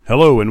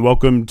Hello and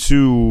welcome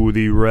to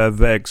the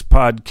RevX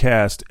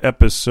podcast,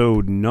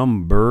 episode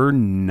number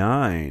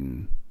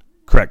 9.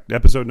 Correct,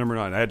 episode number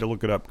 9. I had to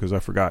look it up because I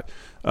forgot.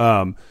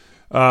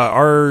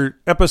 Our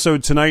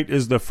episode tonight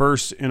is the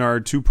first in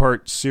our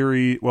two-part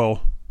series,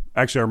 well,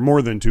 actually our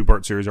more than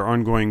two-part series, our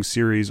ongoing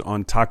series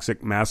on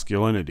toxic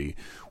masculinity.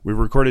 We've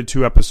recorded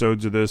 2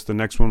 episodes of this. The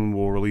next one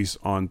will release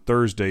on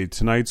Thursday.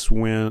 Tonight's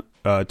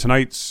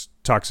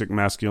toxic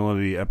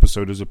masculinity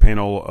episode is a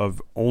panel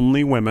of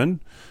only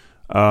women.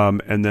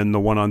 And then the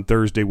one on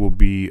Thursday will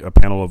be a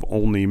panel of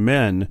only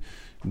men.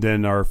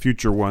 Then our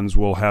future ones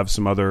will have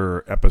some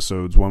other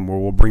episodes, one where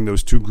we'll bring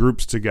those 2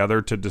 groups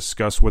together to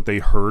discuss what they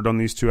heard on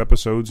these 2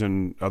 episodes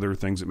and other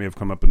things that may have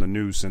come up in the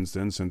news since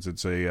then, since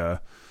it's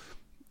a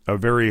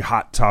very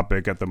hot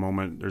topic at the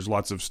moment. There's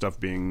lots of stuff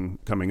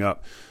coming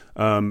up.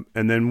 And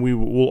then we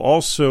will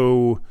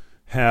also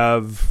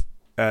have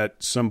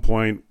at some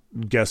point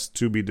guests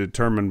to be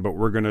determined, but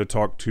we're going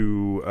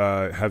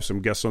to have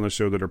some guests on the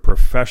show that are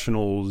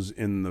professionals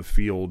in the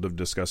field of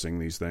discussing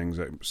these things,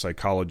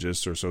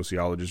 psychologists or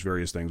sociologists,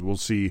 various things. We'll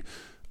see.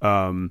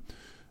 We're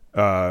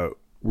going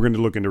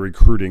to look into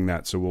recruiting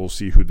that, so we'll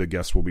see who the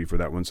guests will be for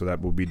that one. So that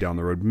will be down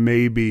the road.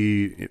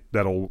 Maybe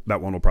that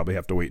one will probably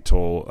have to wait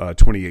till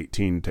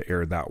 2018 to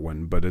air that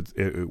one, but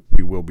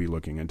we will be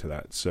looking into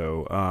that.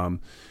 So,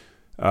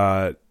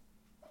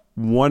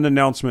 one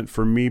announcement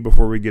for me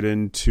before we get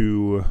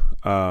into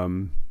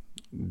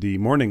the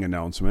morning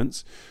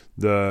announcements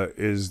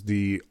is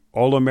the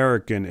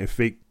All-American A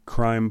Fake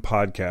Crime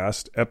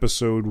podcast.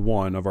 Episode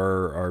 1 of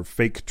our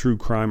fake true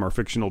crime, our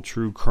fictional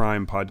true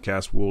crime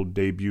podcast will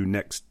debut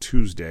next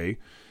Tuesday.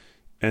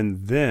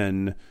 And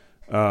then,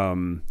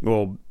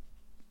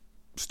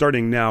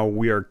 starting now,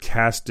 we are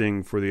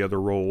casting for the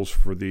other roles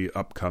for the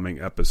upcoming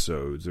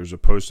episodes. There's a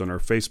post on our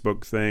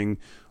Facebook thing,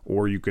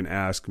 or you can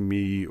ask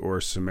me or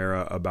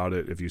Samara about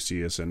it if you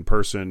see us in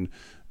person,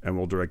 and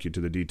we'll direct you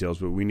to the details.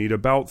 But we need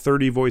about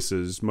 30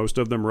 voices. Most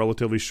of them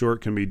relatively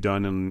short, can be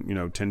done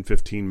in 10,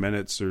 15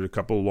 minutes. There's a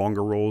couple of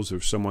longer roles.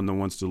 There's someone that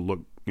wants to look,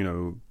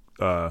 with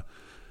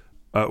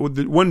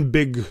one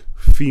big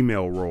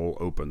female role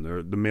open.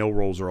 The male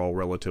roles are all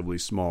relatively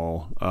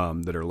small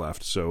that are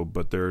left.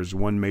 But there's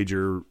one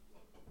major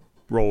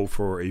role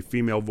for a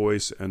female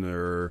voice, and there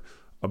are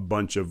a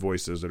bunch of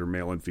voices that are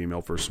male and female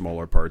for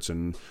smaller parts,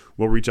 and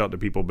we'll reach out to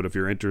people. But if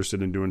you're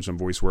interested in doing some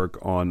voice work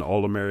on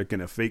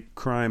All-American A Fake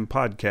Crime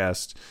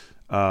podcast,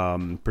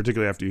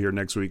 particularly after you hear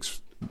next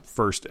week's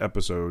first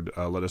episode,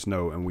 let us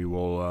know and we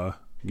will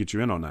get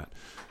you in on that.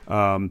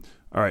 All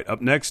right,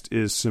 up next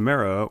is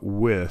Samara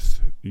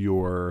with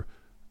your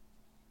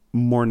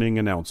morning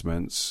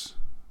announcements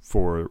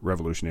for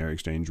Revolutionary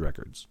Exchange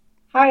Records.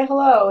 Hi,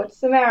 hello, it's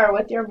Samara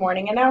with your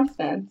morning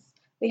announcements.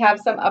 We have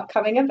some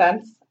upcoming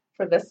events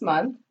for this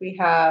month. We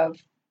have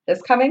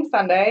this coming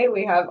Sunday,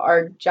 we have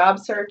our job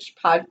search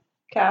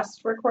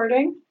podcast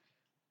recording,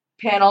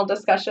 panel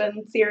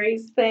discussion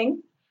series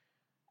thing,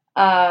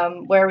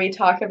 where we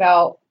talk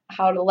about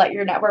how to let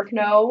your network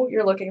know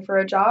you're looking for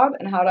a job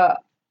and how to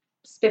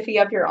spiffy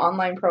up your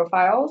online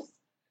profiles.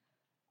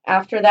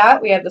 After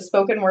that, we have the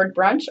spoken word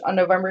brunch on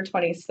November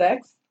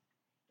 26th,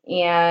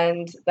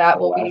 and that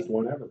will be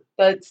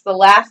it's the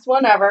last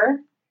one ever.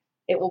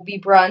 It will be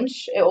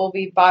brunch. It will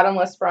be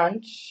bottomless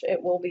brunch.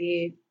 It will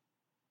be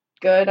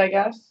good, I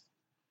guess.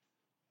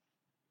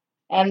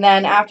 And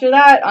then after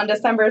that, on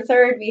December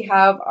 3rd, we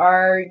have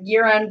our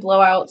year-end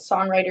blowout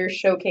songwriters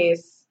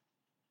showcase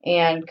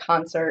and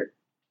concert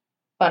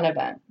fun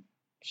event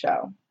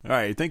show. All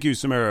right. Thank you,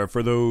 Samara,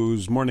 for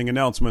those morning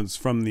announcements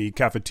from the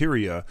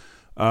cafeteria.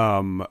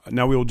 Now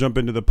we will jump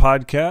into the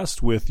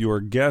podcast with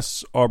your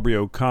guests, Aubrey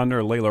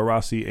O'Connor, Layla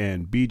Rossi,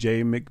 and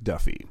BJ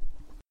McDuffie.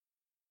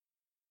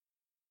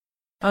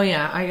 Oh,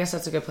 yeah, I guess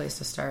that's a good place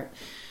to start.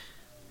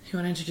 You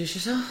want to introduce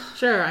yourself?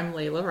 Sure, I'm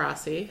Layla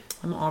Rossi.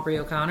 I'm Aubrey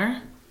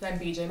O'Connor. I'm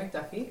BJ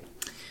McDuffie.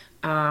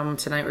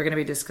 Tonight we're going to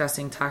be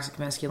discussing toxic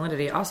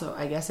masculinity. Also,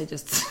 I guess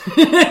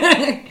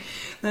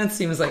that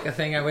seems like a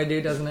thing I would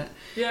do, doesn't it?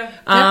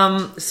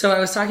 Yeah. So I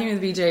was talking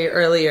with BJ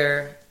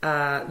earlier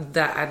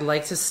that I'd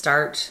like to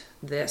start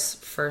this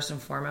first and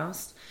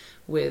foremost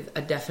with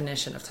a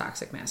definition of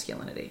toxic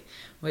masculinity,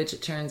 which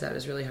it turns out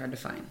is really hard to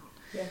find.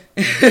 Yeah.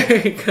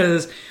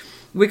 Because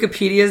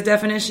Wikipedia's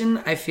definition,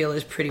 I feel,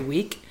 is pretty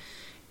weak.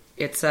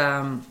 It's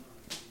the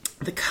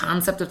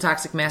concept of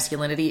toxic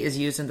masculinity is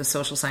used in the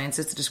social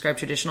sciences to describe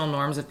traditional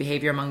norms of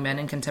behavior among men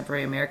in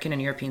contemporary American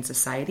and European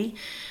society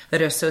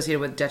that are associated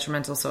with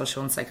detrimental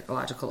social and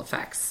psychological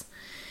effects.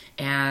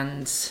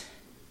 And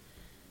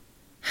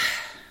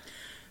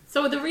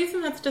so the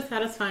reason that's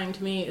dissatisfying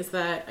to me is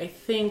that I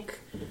think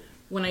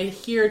when I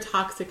hear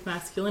toxic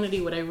masculinity,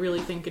 what I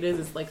really think it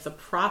is like the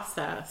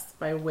process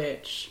by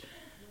which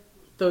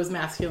those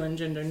masculine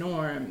gender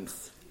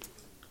norms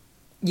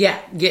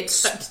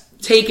gets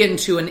taken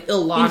to an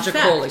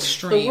illogical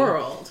extreme. The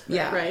world,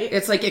 right?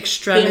 It's like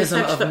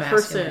extremism of the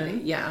masculinity.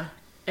 Person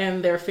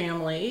and their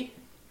family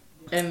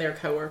and their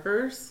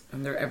coworkers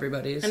and their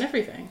everybody's and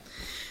everything.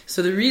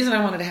 So the reason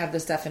I wanted to have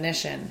this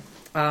definition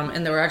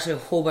And there were actually a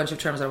whole bunch of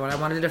terms I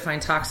wanted to define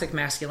toxic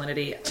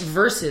masculinity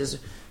versus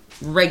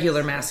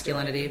regular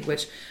masculinity,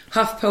 which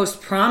HuffPost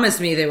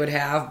promised me they would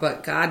have,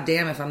 but god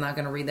damn if I'm not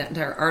going to read that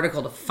entire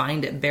article to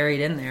find it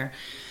buried in there.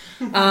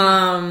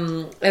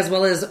 As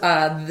well as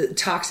the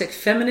toxic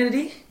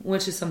femininity,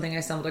 which is something I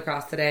stumbled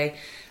across today,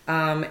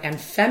 and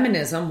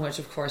feminism, which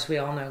of course we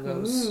all know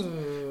goes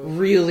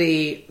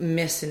really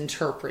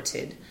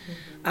misinterpreted,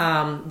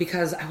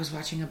 because I was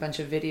watching a bunch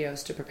of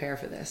videos to prepare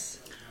for this.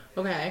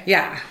 Okay.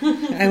 Yeah.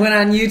 I went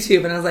on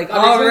YouTube and I was like,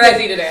 all right.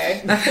 busy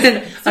today.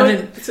 So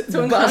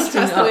in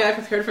contrast, the way I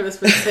prepared for this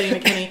was saying to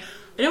Kenny,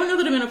 I don't know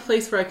that I'm in a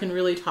place where I can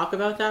really talk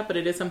about that, but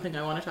it is something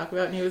I want to talk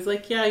about. And he was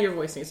like, yeah, your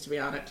voice needs to be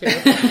on it too. I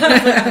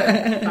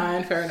was like,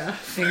 fine, fair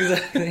enough.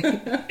 Exactly.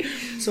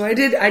 So I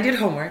did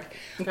homework.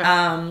 Okay.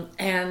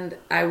 And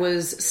I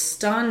was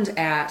stunned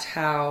at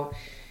how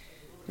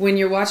when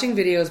you're watching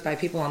videos by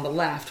people on the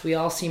left, we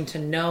all seem to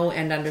know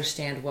and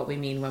understand what we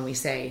mean when we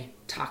say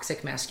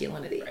toxic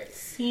masculinity. Right.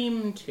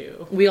 Seem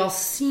to. We all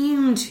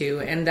seem to,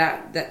 and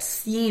that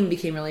theme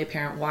became really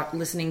apparent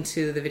listening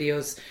to the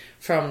videos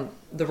from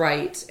the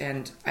right,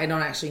 and I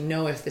don't actually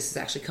know if this is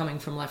actually coming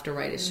from left or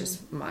right, it's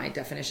just my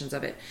definitions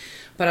of it.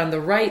 But on the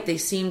right, they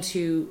seem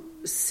to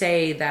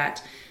say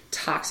that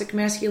toxic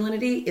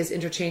masculinity is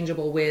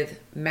interchangeable with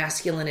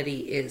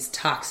masculinity is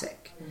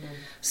toxic.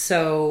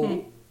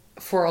 So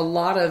for a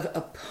lot of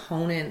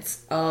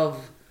opponents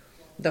of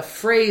the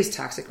phrase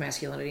toxic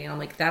masculinity, and I'm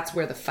like, that's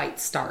where the fight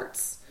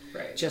starts.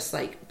 Right. Just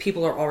like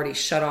people are already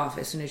shut off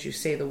as soon as you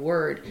say the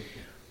word.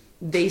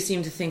 They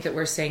seem to think that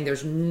we're saying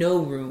there's no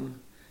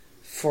room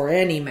for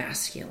any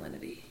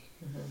masculinity.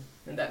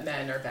 And that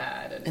men are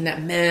bad. And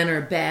that men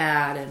are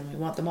bad and we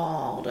want them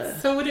all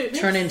to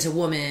turn into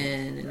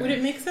women. Would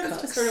it make sense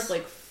to sort of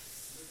like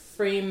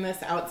frame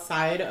this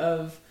outside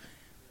of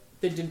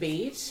the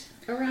debate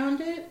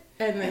around it?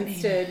 And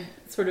instead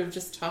sort of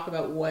just talk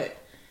about what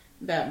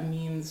that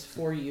means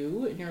for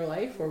you in your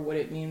life, or what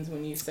it means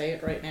when you say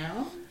it right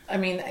now? I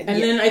mean,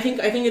 then I think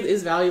it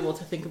is valuable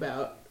to think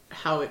about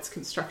how it's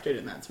constructed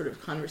in that sort of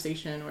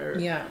conversation.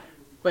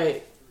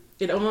 But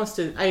it almost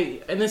is.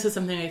 And this is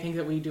something I think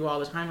that we do all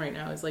the time right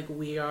now. Is like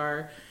we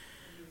are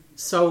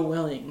so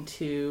willing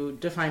to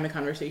define the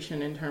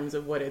conversation in terms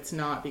of what it's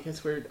not,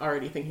 because we're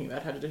already thinking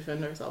about how to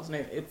defend ourselves.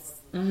 And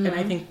and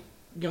I think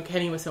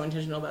Kenny was so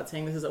intentional about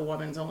saying this is a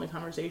woman's only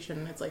conversation.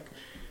 And it's like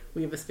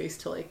we have a space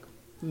to like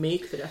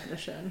make the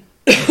definition.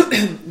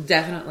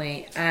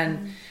 Definitely.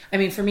 And I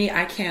mean, for me,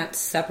 I can't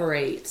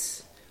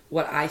separate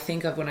what I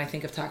think of when I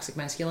think of toxic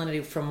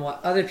masculinity from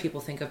what other people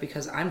think of,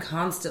 because I'm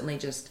constantly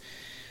just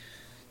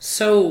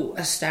so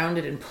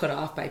astounded and put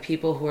off by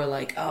people who are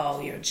like, oh,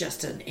 you're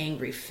just an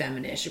angry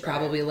feminist, you're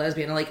probably a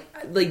lesbian.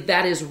 Like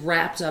that is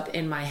wrapped up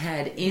in my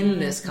head in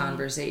this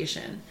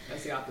conversation.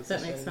 That's the opposite.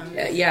 That makes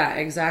sense. Yeah,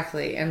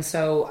 exactly. And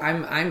so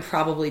I'm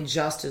probably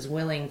just as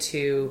willing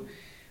to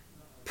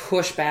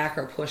push back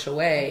or push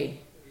away,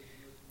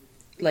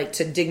 like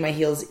to dig my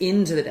heels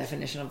into the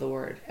definition of the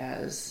word,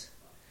 as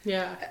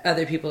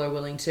other people are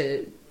willing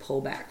to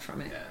pull back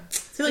from it.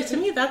 So like to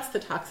me that's the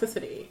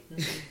toxicity.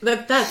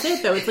 That's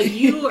it though. It's like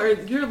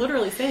you're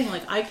literally saying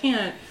like I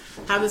can't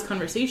have this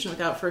conversation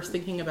without first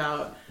thinking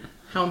about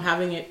how I'm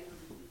having it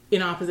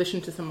in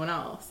opposition to someone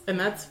else. And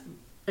that's,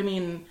 I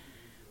mean,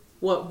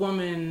 what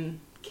woman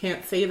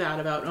can't say that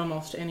about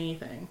almost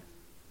anything.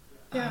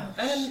 Yeah.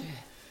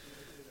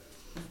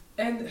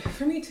 And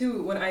for me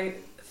too, when I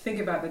think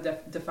about the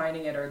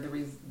defining it, or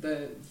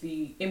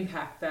the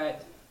impact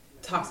that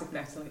toxic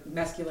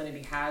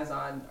masculinity has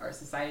on our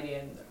society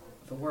and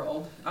the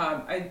world,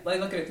 I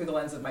look at it through the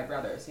lens of my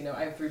brothers.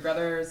 I have 3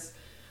 brothers.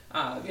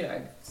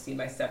 I've seen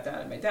my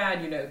stepdad and my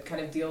dad,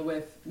 kind of deal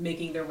with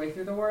making their way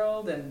through the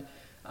world, and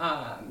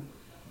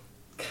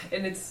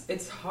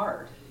it's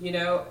hard.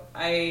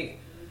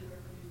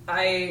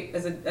 I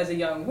as a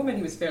young woman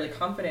who was fairly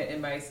confident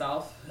in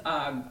myself,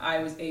 I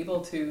was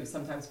able to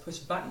sometimes push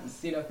buttons,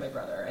 with my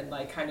brother and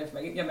like kind of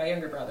my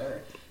younger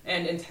brother,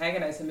 and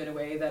antagonize him in a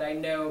way that I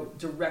know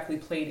directly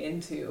played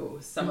into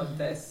some of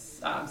these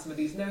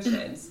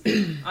notions.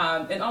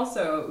 And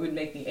also it would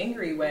make me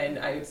angry when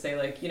I would say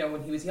like,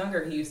 when he was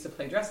younger, he used to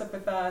play dress up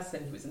with us,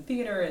 and he was in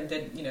theater and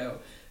did,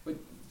 would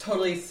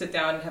totally sit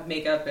down and have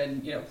makeup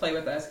and, play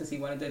with us because he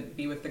wanted to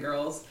be with the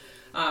girls.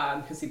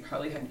 Because he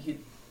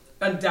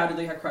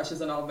undoubtedly had crushes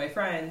on all of my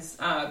friends.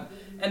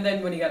 And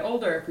then when he got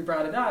older, if we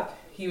brought it up,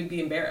 he would be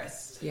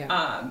embarrassed.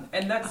 Yeah.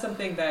 And that's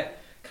something that,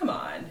 come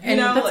on.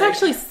 That's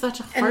actually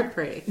such a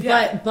heartbreak.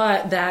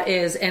 But that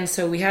is, and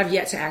so we have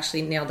yet to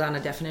actually nail down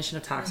a definition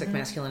of toxic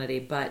masculinity,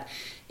 but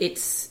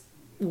it's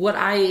what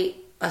I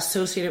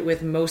associate it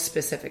with most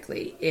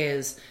specifically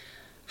is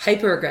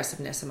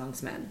hyper-aggressiveness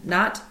amongst men.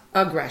 Not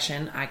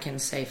aggression. I can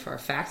say for a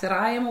fact that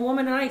I am a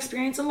woman and I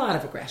experience a lot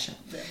of aggression.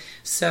 Yeah.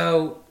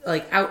 So,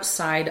 like,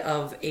 outside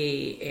of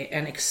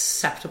an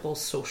acceptable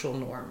social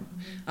norm,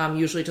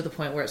 usually to the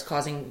point where it's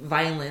causing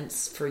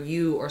violence for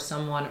you or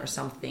someone or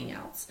something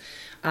else,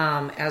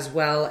 as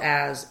well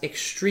as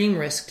extreme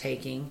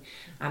risk-taking.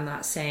 I'm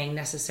not saying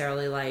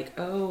necessarily like,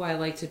 oh, I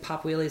like to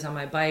pop wheelies on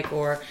my bike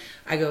or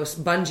I go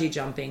bungee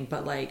jumping,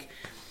 but like...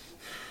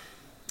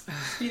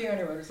 speeding on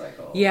your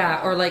motorcycle.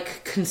 Yeah, or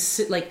like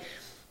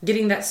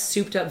getting that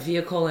souped up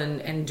vehicle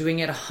and doing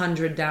it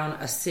 100 down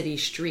a city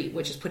street,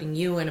 which is putting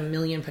you and a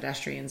million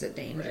pedestrians at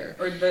danger.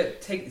 Right. Or the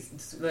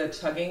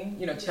chugging,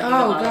 chugging.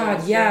 Oh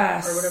God,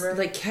 yes. Or whatever.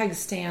 Like keg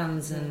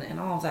stands and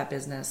all of that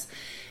business.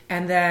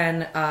 And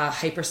then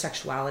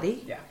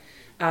hypersexuality. Yeah.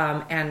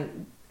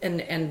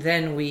 And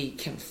then we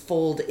can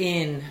fold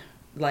in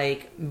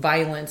like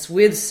violence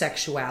with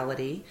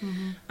sexuality,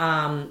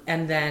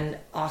 and then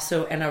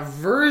also an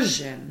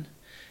aversion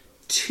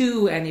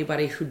to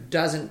anybody who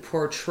doesn't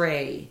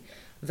portray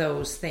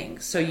those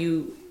things. So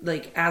you,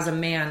 like, as a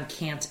man,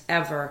 can't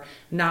ever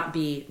not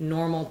be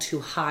normal to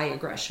high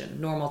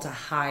aggression, normal to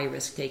high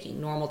risk taking,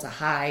 normal to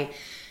high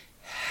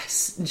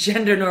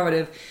gender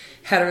normative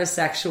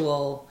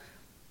heterosexual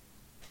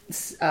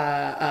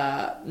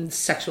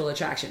sexual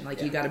attraction.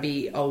 Like, you got to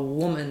be a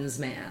woman's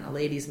man, a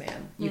ladies'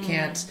 man. You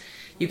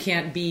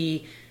can't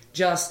be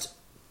just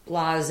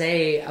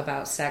blasé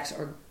about sex,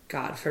 or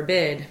God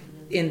forbid,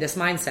 in this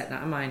mindset,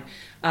 not mine,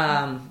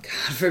 God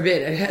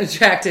forbid,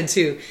 attracted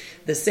to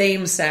the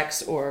same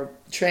sex or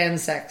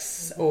trans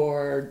sex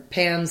or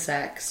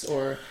pansex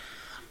or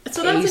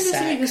so that's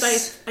interesting,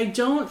 because I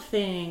don't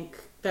think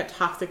that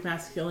toxic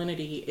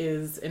masculinity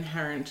is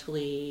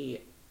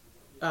inherently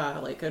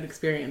like an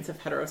experience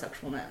of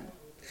heterosexual men,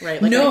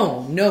 right? Like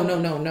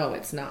no,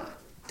 it's not.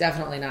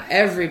 Definitely not.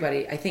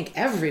 I think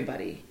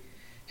everybody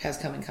has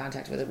come in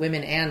contact with it,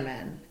 women and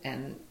men,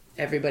 and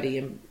everybody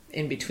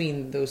in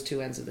between those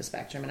two ends of the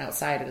spectrum and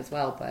outside it as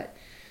well. But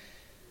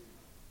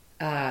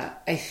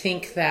I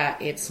think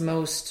that it's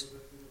most,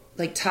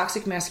 like,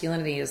 toxic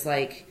masculinity is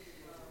like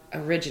a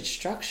rigid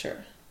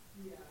structure,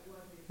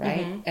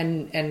 right?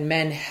 And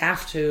men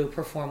have to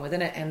perform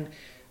within it, and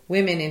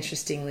women,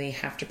 interestingly,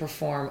 have to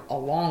perform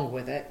along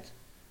with it.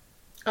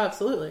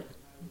 Absolutely.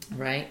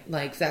 Right?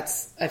 Like,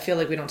 I feel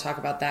like we don't talk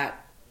about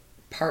that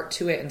part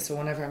to it, and so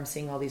whenever I'm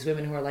seeing all these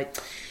women who are like,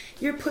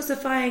 you're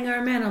pussifying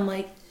our men, I'm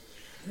like,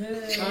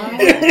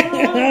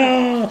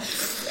 yeah.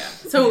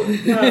 So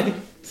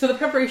the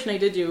preparation I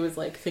did do was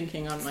like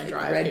thinking on my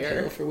drive red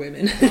here pill for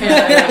women.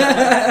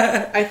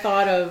 And I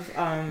thought of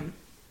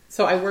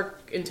so I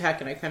work in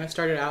tech, and I kind of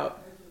started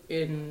out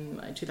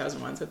in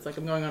 2001, so it's like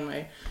I'm going on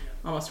my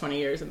almost 20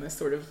 years in this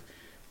sort of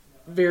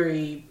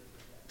very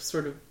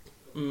sort of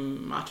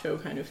macho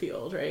kind of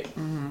field, right?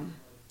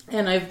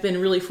 And I've been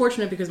really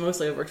fortunate because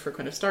mostly I've worked for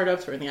kind of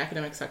startups or in the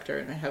academic sector,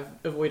 and I have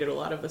avoided a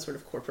lot of the sort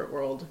of corporate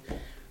world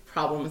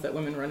problems that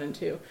women run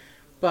into.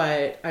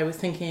 But I was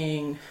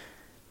thinking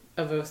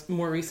of a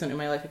more recent in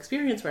my life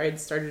experience where I had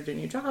started a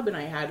new job, and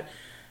I had,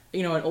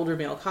 an older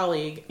male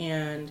colleague,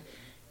 and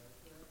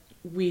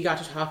we got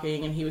to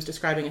talking, and he was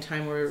describing a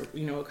time where,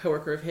 a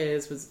coworker of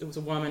his was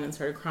a woman and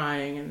started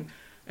crying,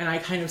 and I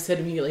kind of said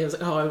immediately, I was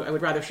like, oh, I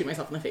would rather shoot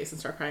myself in the face and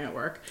start crying at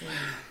work.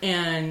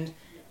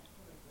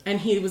 And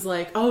he was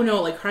like, oh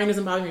no, like, crying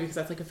doesn't bother me because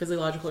that's like a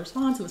physiological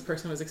response, and this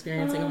person was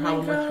experiencing a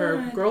problem with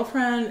her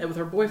girlfriend, with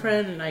her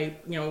boyfriend, and I,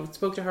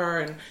 spoke to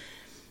her and,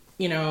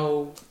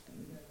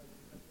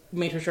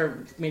 made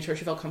sure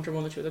she felt comfortable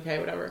and that she was okay,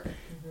 whatever.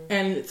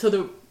 And so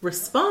the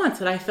response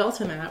that I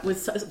felt in that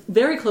was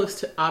very close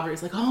to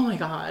Aubrey's, like, oh my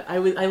God. I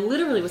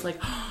literally was like,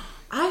 oh,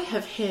 I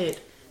have hit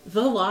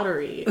the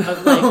lottery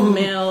of like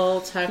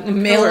male tech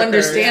male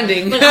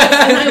understanding. Like,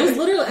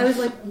 I was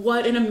like,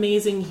 what an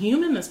amazing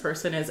human this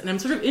person is. And I'm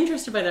sort of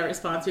interested by that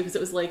response because it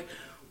was like,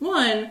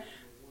 one,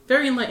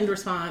 very enlightened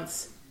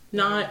response,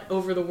 not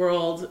over the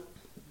world,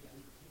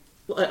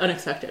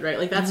 unexpected, right?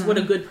 Like, that's what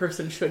a good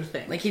person should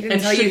think. Like, he didn't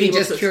tell you he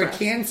just cured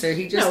cancer.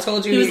 He just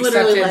told you he was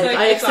literally like,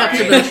 I accept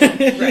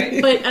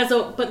emotion. Right.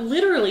 But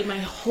literally my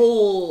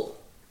whole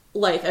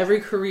life, every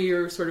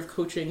career sort of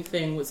coaching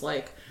thing was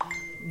like,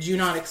 do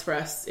not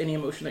express any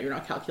emotion that you're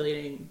not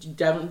calculating.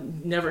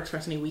 Never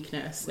express any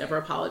weakness. Never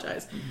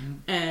apologize.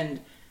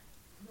 And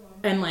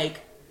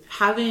like,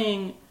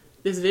 having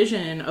this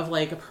vision of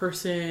like a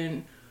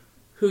person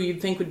who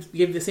you'd think would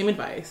give the same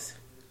advice,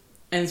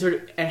 and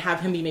have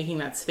him be making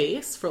that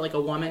space for like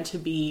a woman to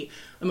be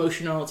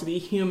emotional, to be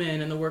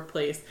human in the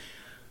workplace.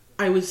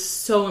 I was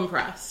so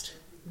impressed.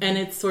 And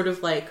it's sort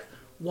of like,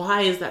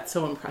 why is that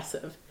so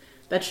impressive?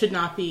 That should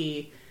not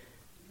be,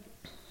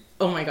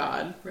 oh my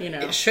God,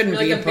 It shouldn't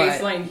like be a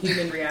baseline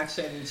human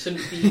reaction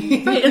shouldn't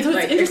be right. And so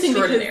like, it's interesting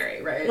extraordinary,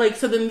 because, right? Like,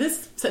 so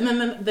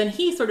then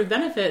he sort of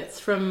benefits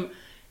from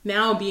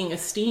now being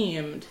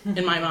esteemed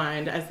in my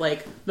mind as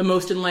like the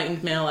most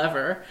enlightened male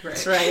ever,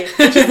 right?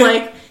 Which is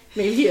like,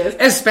 maybe he is,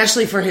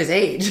 especially for his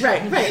age, right.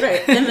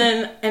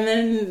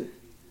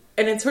 And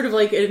it's sort of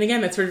like, and again,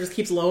 that sort of just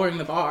keeps lowering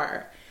the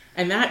bar,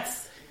 and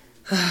that's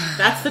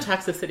That's the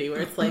toxicity,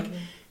 where it's like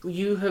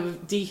you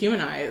have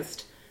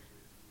dehumanized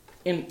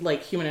in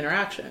like human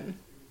interaction,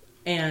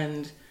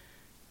 and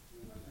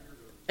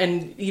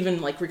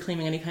even like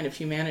reclaiming any kind of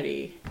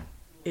humanity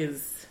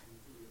is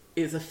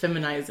a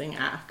feminizing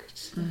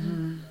act.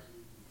 Mm-hmm.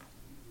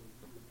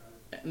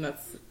 And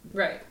that's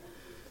right.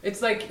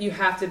 It's like you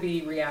have to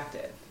be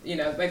reactive. You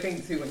know, I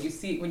think too,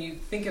 when you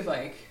think of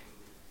like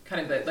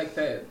kind of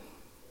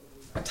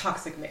a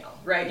toxic male,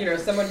 right? You know,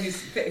 someone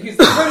who's the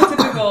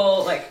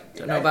prototypical, like...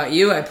 Don't know about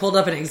you, I pulled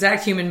up an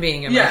exact human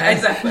being in my head. Yeah,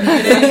 exactly. And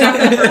then you have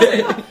that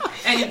person.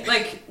 And,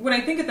 like, when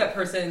I think of that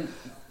person,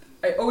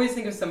 I always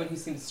think of someone who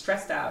seems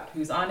stressed out,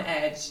 who's on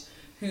edge,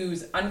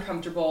 who's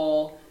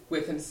uncomfortable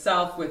with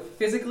himself, with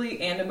physically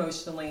and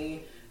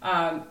emotionally,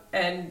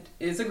 and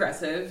is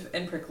aggressive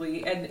and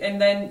prickly.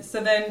 And then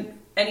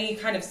any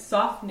kind of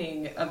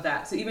softening of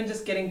that, so even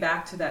just getting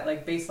back to that,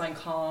 like, baseline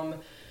calm,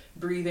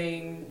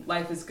 breathing,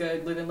 life is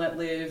good, live and let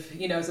live,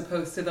 you know, as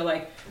opposed to the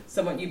like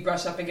someone you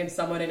brush up against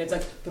someone and it's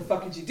like, the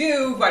fuck did you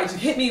do? Why did you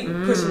hit me?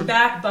 Pushing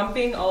back,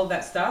 bumping, all of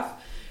that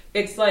stuff.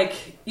 It's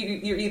like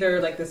you're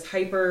either like this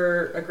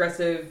hyper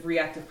aggressive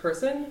reactive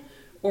person,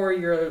 or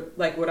you're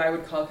like what I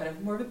would call kind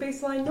of more of a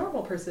baseline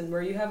normal person,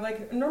 where you have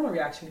like a normal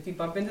reaction. If you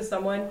bump into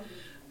someone,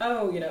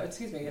 oh, you know,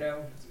 excuse me, you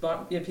know,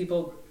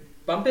 people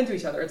bump into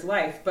each other, it's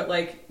life. But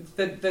like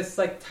this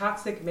like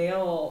toxic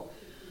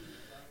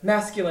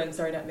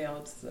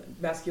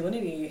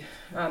masculinity,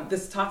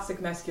 this toxic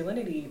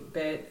masculinity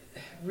bit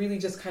really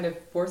just kind of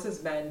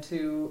forces men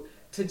to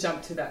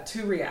jump to that,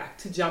 to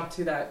react, to jump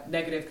to that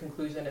negative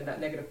conclusion and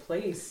that negative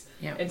place,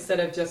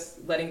 instead of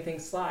just letting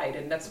things slide.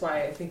 And that's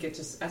why I think it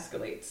just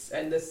escalates,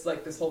 and this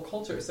whole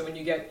culture. So when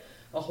you get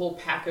a whole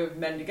pack of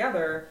men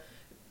together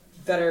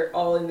that are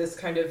all in this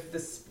kind of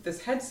this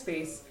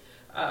headspace,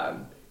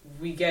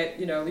 we get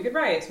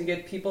riots, we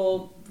get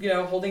people, you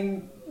know,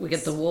 holding... We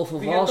get the Wolf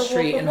of Wall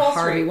Street and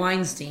Harvey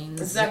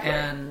Weinsteins. Exactly.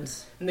 And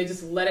they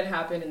just let it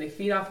happen, and they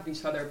feed off of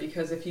each other,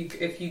 because if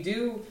you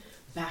do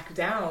back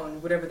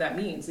down, whatever that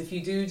means, if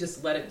you do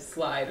just let it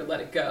slide or let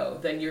it go,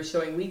 then you're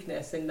showing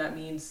weakness, and that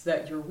means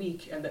that you're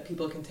weak and that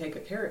people can take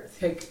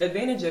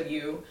advantage of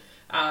you,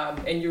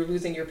 and you're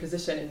losing your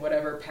position in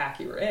whatever pack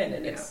you were in,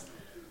 and it's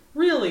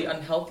really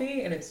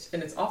unhealthy, and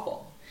it's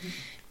awful.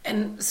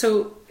 And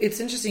so it's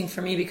interesting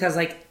for me because,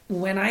 like,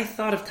 when I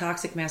thought of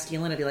toxic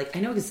masculinity, like,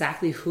 I know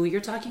exactly who you're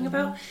talking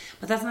about,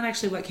 but that's not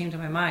actually what came to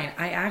my mind.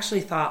 I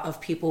actually thought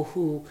of people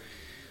who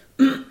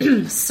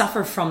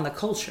suffer from the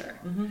culture.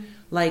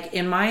 Like,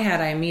 in my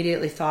head, I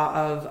immediately thought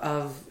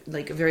of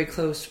like a very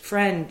close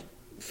friend,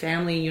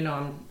 family, you know,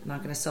 I'm not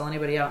going to sell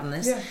anybody out in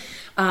this. Yeah.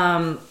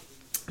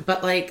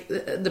 But like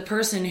the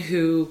person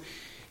who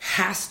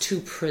has to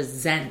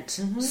present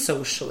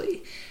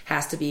socially,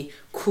 has to be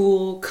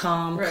cool,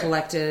 calm,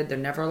 collected. They're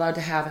never allowed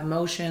to have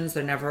emotions.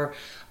 They're never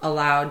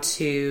allowed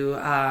to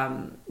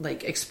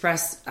like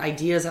express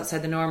ideas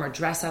outside the norm or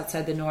dress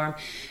outside the norm.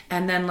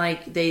 And then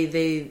like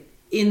they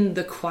in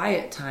the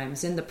quiet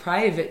times, in the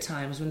private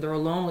times, when they're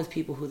alone with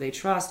people who they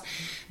trust,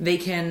 they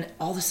can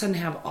all of a sudden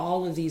have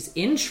all of these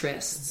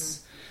interests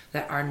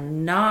that are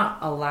not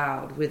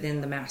allowed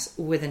within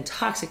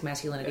toxic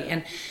masculinity.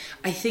 And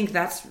I think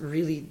that's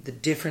really the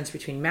difference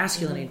between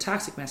masculinity and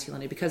toxic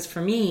masculinity. Because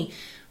for me,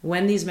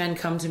 when these men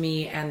come to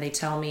me and they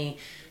tell me,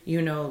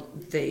 you know,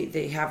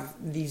 they have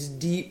these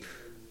deep,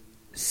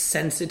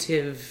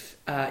 sensitive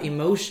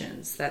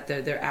emotions, that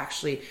they're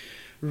actually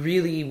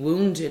really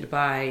wounded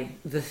by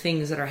the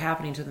things that are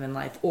happening to them in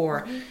life,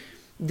 or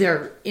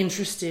they're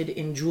interested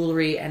in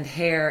jewelry and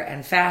hair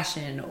and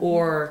fashion,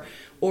 or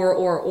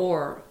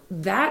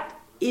that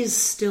is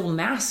still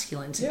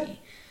masculine to me.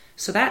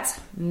 So that's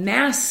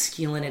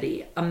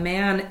masculinity, a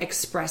man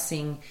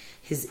expressing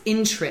his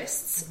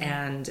interests,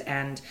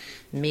 and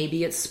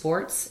maybe it's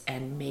sports,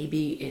 and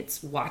maybe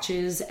it's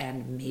watches,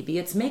 and maybe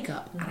it's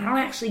makeup. I don't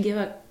actually give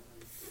a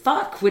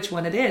fuck which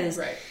one it is.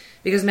 Right.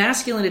 Because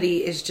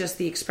masculinity is just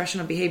the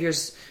expression of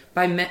behaviors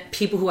by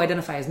people who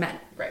identify as men.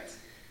 Right.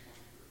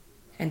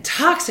 And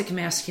toxic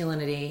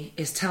masculinity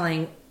is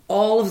telling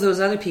all of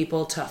those other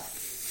people to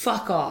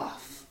fuck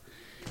off.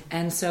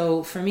 And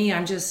so for me,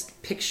 I'm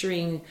just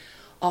picturing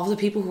all the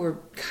people who are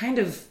kind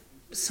of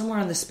somewhere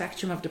on the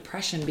spectrum of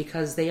depression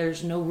because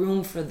there's no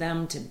room for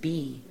them to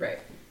be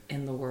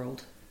in the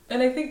world.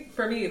 And I think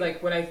for me,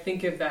 like when I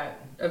think of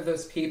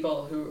those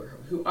people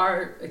who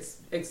are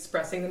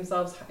expressing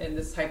themselves in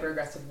this hyper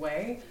aggressive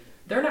way,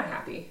 they're not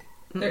happy.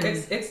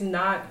 It's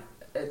not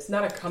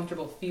a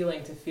comfortable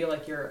feeling to feel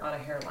like you're on a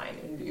hairline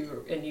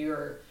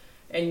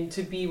and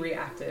to be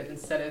reactive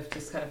instead of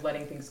just kind of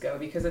letting things go,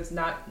 because it's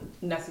not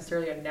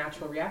necessarily a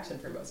natural reaction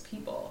for most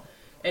people.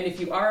 And if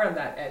you are on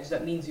that edge,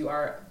 that means you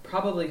are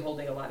probably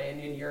holding a lot in,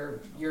 and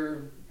you're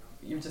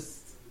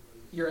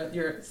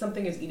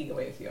something is eating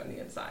away with you on the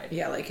inside.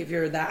 Yeah, like if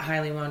you're that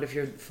highly wound, if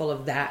you're full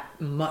of that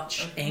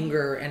much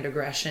anger and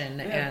aggression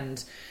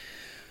and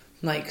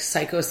like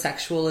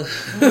psychosexual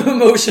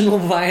emotional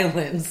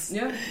violence,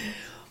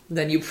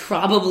 then you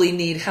probably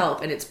need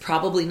help, and it's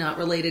probably not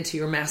related to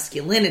your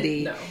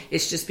masculinity. No.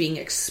 It's just being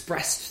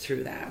expressed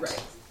through that.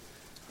 Right.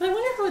 But I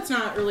wonder how it's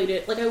not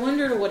related. Like, I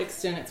wonder to what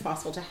extent it's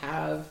possible to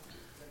have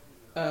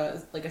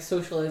like a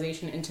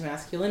socialization into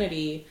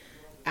masculinity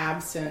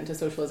absent a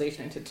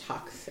socialization into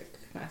toxic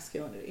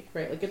masculinity,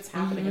 right? Like, it's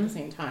happening at the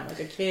same time. Like,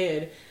 a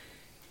kid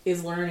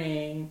is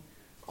learning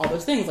all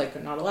those things, like,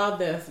 they're not allowed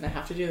this and I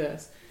have to do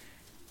this.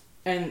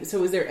 And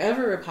so is there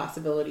ever a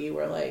possibility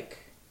where, like,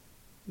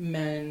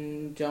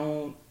 men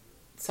don't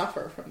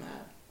suffer from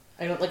that?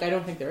 I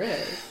don't think there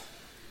is.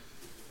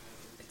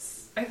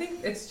 I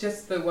think it's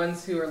just the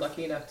ones who are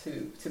lucky enough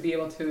to be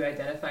able to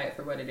identify it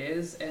for what it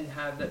is and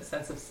have that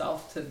sense of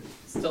self to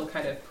still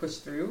kind of push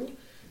through.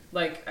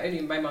 Like, I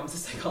mean, my mom's a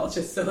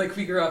psychologist, so, like,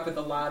 we grew up with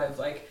a lot of,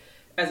 like,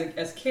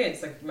 as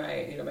kids, like,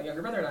 my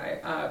younger brother and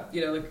I,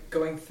 like,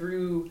 going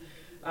through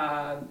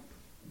cognitive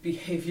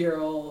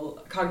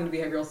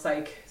behavioral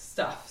psych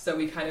stuff. So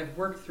we kind of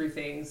worked through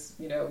things,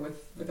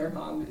 with our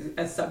mom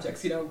as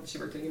subjects. She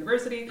worked at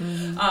university,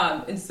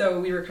 and so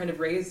we were kind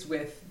of raised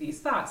with these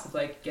thoughts of,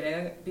 like,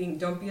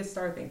 don't be a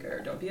star thinker,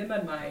 don't be a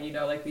mud mine,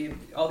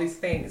 all these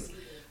things.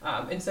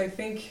 And so I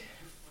think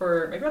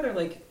for my brother,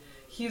 like,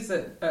 he's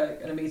an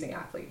amazing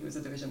athlete. He was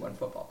a Division I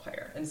football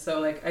player, and so,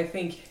 like, I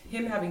think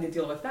him having to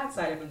deal with that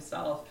side of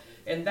himself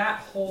and that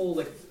whole,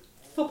 like,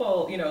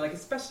 football, like,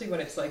 especially when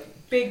it's, like,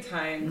 big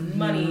time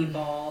money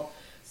ball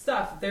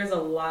stuff, there's a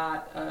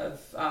lot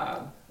of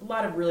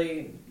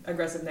really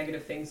aggressive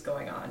negative things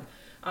going on.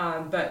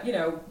 But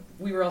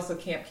we were also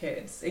camp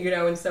kids,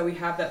 and so we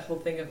have that whole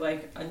thing of,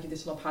 like,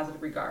 unconditional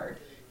positive regard.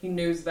 He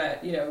knows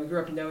that, we grew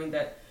up knowing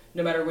that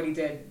no matter what he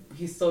did,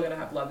 he's still going to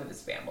have love of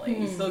his family.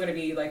 He's still going to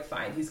be, like,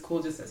 fine. He's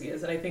cool just as he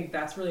is. And I think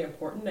that's really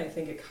important. I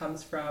think it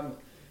comes from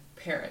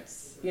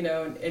parents,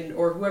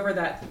 or whoever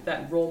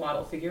that role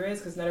model figure is,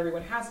 because not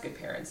everyone has good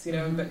parents,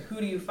 but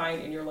who do you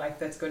find in your life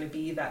that's going to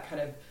be that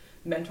kind of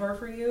mentor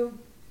for you?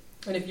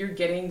 And if you're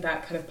getting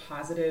that kind of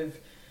positive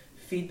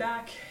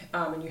feedback,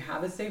 and you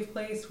have a safe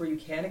place where you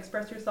can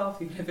express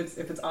yourself, even if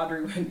it's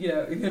Audrey, when,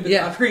 even if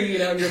it's Audrey,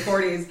 in your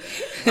 40s,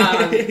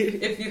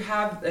 if you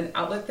have an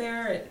outlet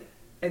there,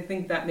 I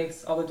think that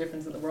makes all the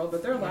difference in the world.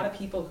 But there are a lot of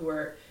people who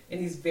are in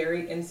these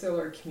very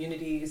insular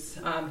communities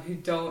who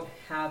don't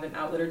have an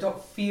outlet or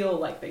don't feel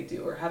like they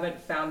do or haven't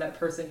found that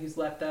person who's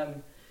let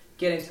them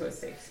get into a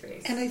safe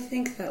space. And I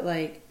think that,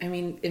 like, I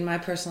mean, in my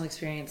personal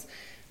experience,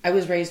 I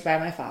was raised by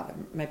my father.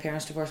 My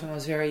parents divorced when I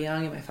was very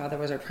young, and my father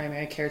was our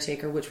primary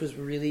caretaker, which was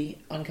really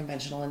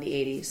unconventional in the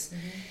 80s.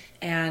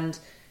 And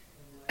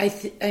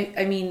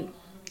I mean,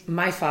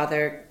 my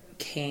father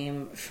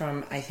came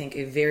from, I think,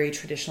 a very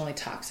traditionally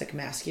toxic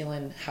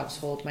masculine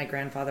household. My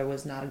grandfather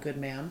was not a good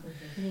man.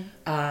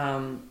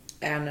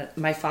 And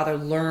my father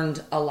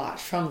learned a lot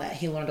from that.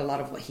 He learned a lot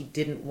of what he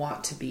didn't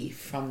want to be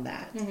from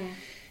that.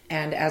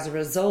 And as a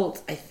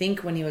result, I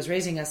think when he was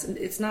raising us,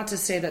 it's not to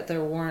say that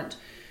there weren't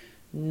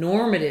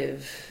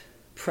normative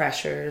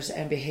pressures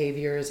and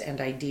behaviors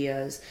and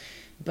ideas,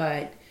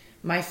 but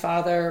my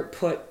father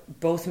put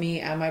both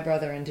me and my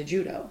brother into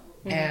judo.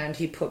 And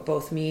he put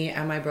both me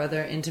and my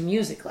brother into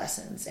music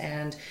lessons.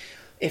 And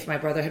if my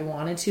brother had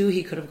wanted to,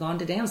 he could have gone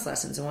to dance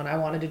lessons. And when I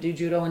wanted to do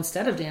judo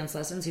instead of dance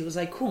lessons, he was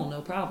like, cool,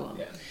 no problem.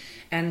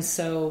 And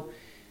so,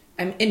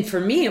 and for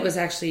me, it was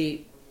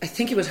actually, I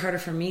think it was harder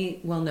for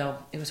me. Well, no,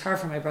 it was hard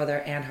for my brother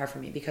and hard for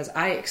me because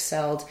I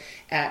excelled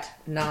at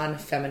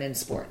non-feminine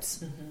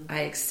sports.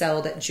 I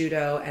excelled at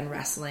judo and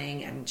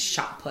wrestling and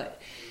shot put.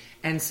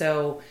 And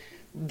so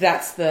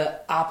that's the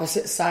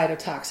opposite side of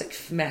toxic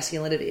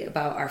masculinity,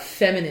 about our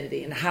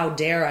femininity and how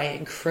dare I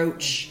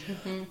encroach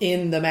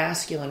in the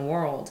masculine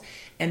world.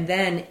 And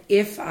then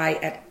if I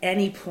at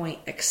any point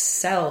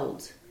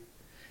excelled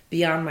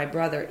beyond my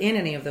brother in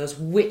any of those,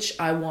 which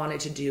I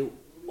wanted to do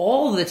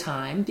all the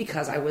time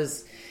because I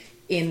was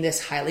in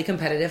this highly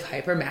competitive,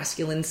 hyper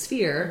masculine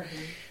sphere,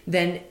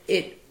 then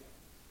it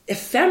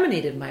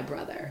effeminated my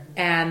brother,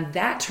 and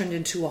that turned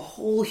into a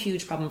whole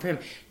huge problem for him.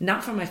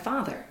 Not from my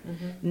father,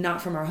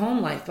 not from our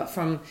home life, but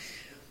from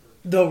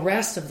the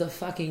rest of the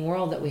fucking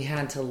world that we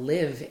had to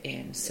live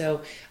in.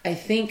 So I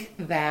think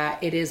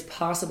that it is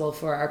possible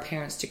for our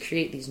parents to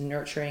create these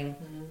nurturing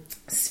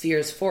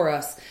spheres for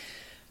us,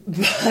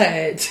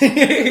 but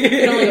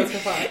it only goes so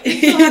far.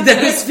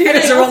 The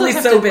spheres are only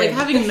so big.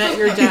 Like, having met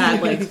your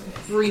dad, like,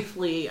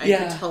 briefly, I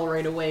could tell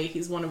right away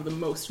he's one of the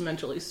most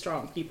mentally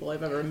strong people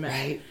I've ever met.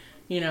 Right.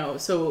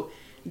 So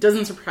it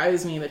doesn't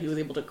surprise me that he was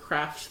able to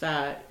craft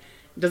that.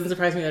 It doesn't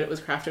surprise me that it was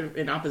crafted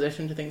in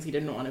opposition to things he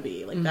didn't want to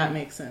be. Like, that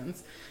makes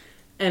sense.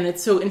 And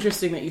it's so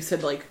interesting that you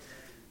said, like,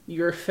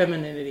 your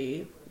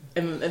femininity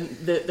and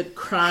the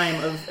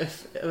crime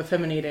of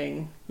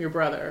effeminating your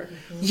brother.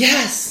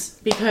 Yes!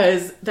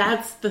 Because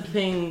that's the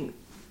thing.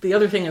 The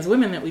other thing as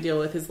women that we deal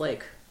with is,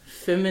 like,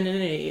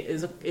 femininity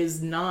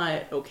is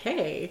not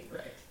okay.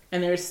 Right.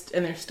 And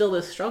there's still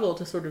this struggle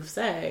to sort of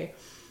say,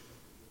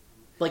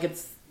 like,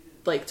 it's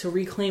like to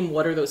reclaim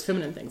what are those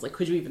feminine things. Like,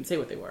 could you even say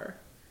what they were?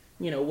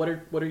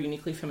 What are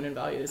uniquely feminine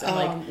values?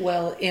 And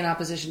well, in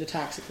opposition to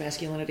toxic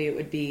masculinity, it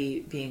would be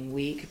being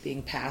weak,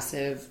 being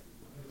passive,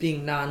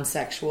 being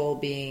non-sexual,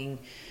 being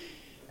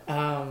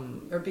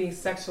or being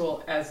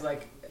sexual as,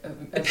 like,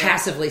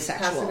 passively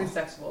sexual. Passively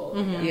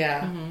sexual.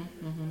 Yeah.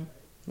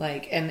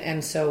 Like,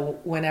 and so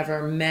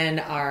whenever men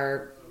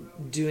are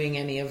doing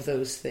any of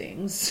those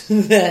things,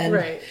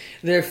 then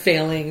they're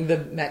failing the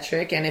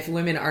metric. And if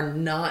women are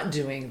not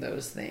doing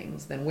those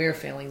things, then we're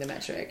failing the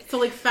metric. So,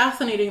 like,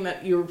 fascinating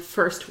that your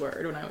first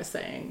word when I was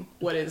saying,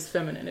 what is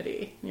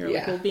femininity? You're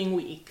like, well, being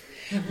weak.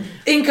 By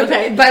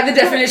the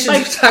definition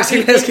of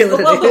toxic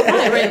masculinity.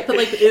 Right. But,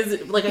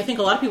 like, I think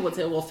a lot of people would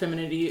say, well,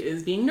 femininity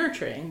is being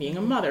nurturing, being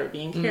a mother,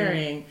 being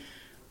caring,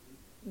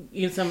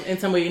 in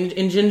some way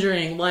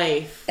engendering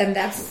life. And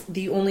that's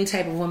the only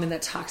type of woman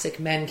that toxic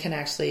men can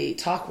actually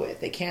talk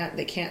with. They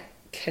can't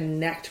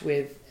connect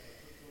with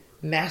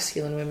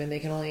masculine women. They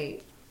can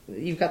only,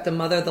 you've got the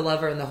mother, the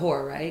lover, and the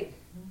whore, right?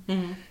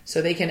 Mm-hmm.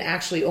 So they can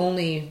actually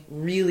only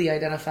really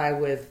identify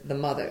with the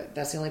mother.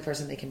 That's the only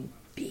person they can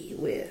be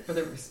with. For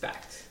the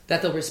respect.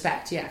 That they'll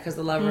respect, yeah, because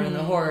the lover and the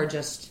whore are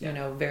just,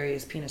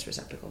 various penis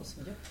receptacles.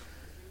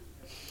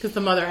 Because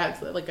the mother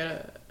has, like,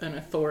 an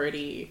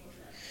authority.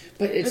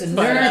 But it's a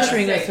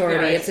nurturing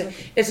authority.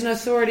 Right. It's an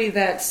authority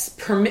that's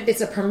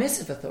it's a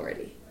permissive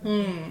authority,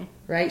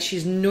 right?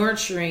 She's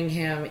nurturing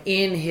him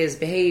in his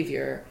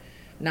behavior,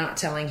 not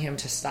telling him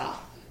to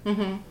stop.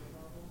 Mm-hmm.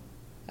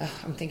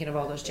 I'm thinking of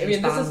all those James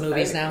Bond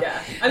movies now.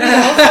 Yeah.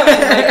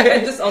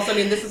 I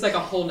mean, this is like a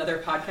whole nother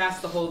podcast.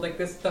 The whole, like,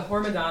 this, the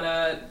whore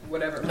Madonna,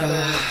 whatever,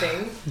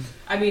 thing.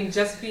 I mean,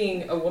 just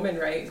being a woman,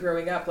 right,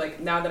 growing up, like,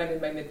 now that I'm in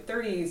my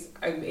mid-30s,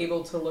 I'm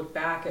able to look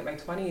back at my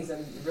 20s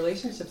and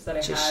relationships that I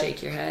had. Just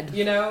shake your head.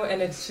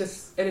 And it's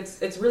just, and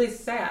it's really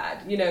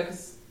sad,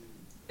 because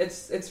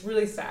it's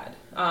really sad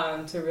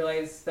to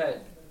realize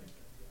that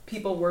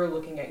people were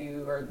looking at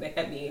you or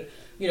at me,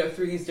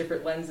 through these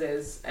different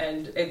lenses,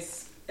 and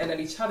at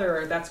each other,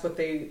 or that's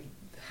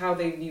how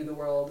they view the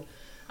world.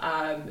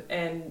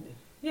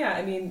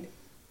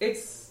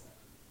 It's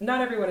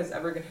not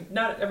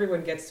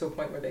everyone gets to a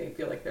point where they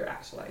feel like they're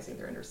actualizing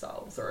their inner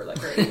selves, or like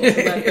they're able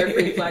to let their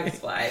free flags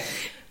fly.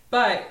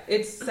 But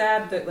it's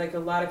sad that, like, a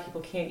lot of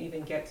people can't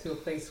even get to a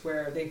place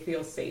where they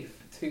feel safe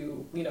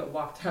to,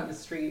 walk down the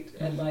street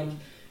and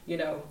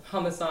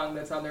hum a song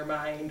that's on their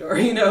mind,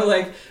 or,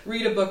 like,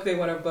 read a book they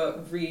want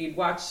to read,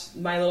 watch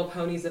My Little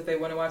Ponies if they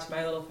want to watch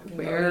My Little fucking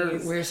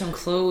Ponies. Wear some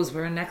clothes,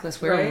 wear a necklace,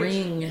 wear a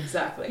ring.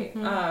 Exactly.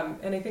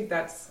 Mm-hmm. And I think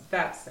that's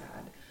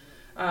sad.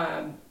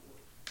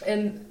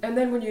 And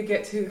then when you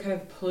get to kind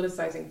of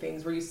politicizing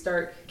things, where you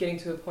start getting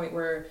to a point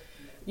where,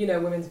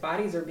 women's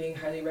bodies are being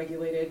highly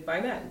regulated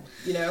by men,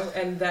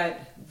 and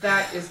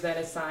that is then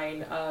a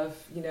sign of,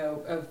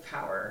 of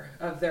power,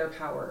 of their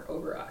power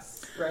over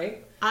us,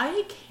 right?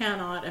 I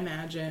cannot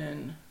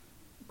imagine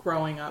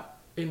growing up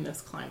in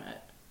this climate.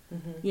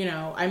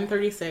 Mm-hmm. I'm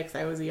 36.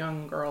 I was a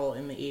young girl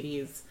in the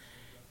 80s,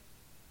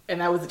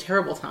 and that was a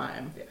terrible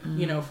time,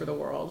 for the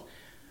world.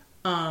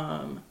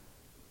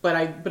 But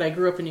I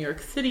grew up in New York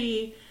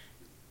City.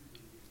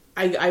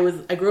 I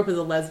grew up as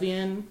a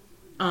lesbian,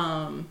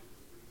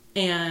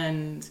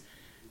 and,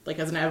 like,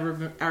 as an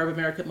Arab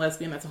American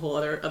lesbian, that's a whole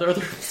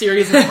other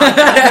series of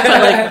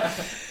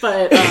podcasts.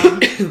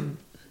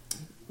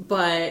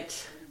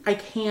 But I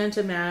can't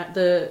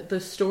imagine the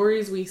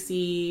stories we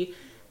see,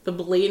 the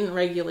blatant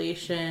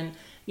regulation.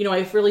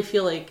 I really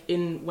feel like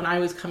when I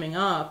was coming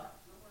up,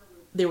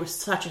 there was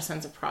such a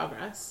sense of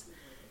progress,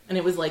 and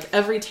it was like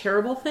every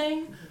terrible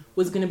thing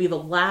was going to be the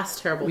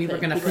last terrible thing. We were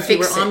going to fix it.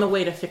 We were on the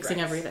way to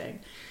fixing everything.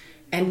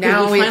 And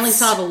now we finally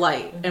saw the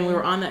light, and we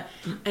were on that.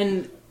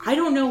 And I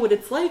don't know what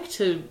it's like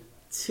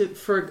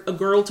for a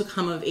girl to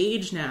come of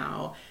age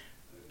now.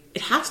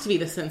 It has to be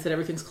the sense that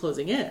everything's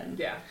closing in.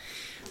 Yeah.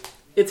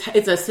 It's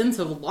a sense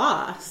of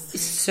loss.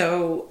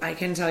 So I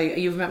can tell you,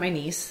 you've met my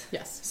niece.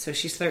 Yes. So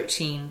she's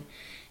 13,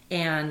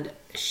 and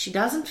she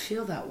doesn't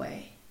feel that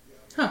way.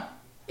 Huh.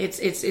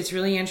 It's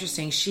really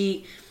interesting.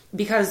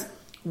 Because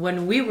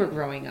when we were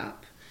growing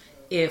up,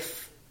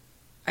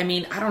 I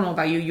don't know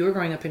about you. You were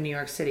growing up in New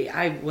York City.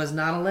 I was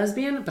not a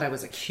lesbian, but I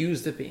was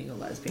accused of being a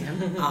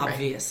lesbian,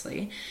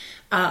 obviously.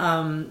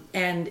 And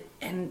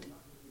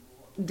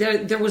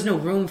there was no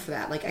room for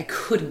that. Like, I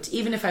couldn't.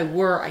 Even if I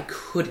were, I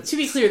couldn't. To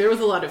be clear, there was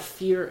a lot of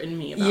fear in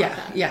me about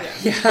that. Yeah.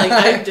 Like,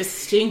 I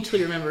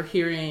distinctly remember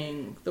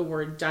hearing the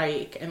word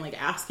dyke and,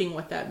 like, asking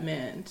what that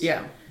meant.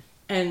 Yeah.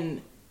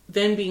 And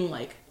then being,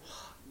 like,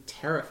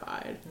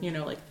 terrified.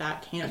 Like,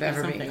 that can't be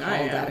something I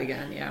am. That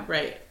again, yeah.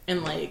 Right.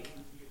 And, like,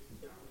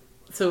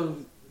 so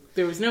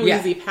there was no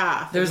easy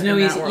path. There was no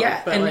easy, world,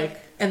 yeah. But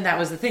and that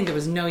was the thing. There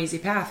was no easy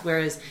path.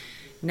 Whereas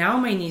now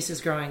my niece is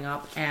growing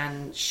up,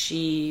 and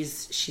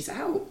she's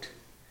out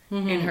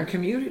in her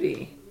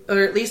community, or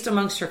at least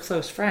amongst her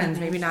close friends.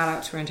 Maybe not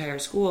out to her entire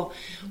school,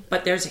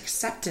 but there's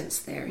acceptance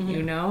there,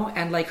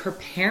 and, like, her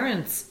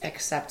parents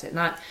accept it.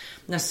 Not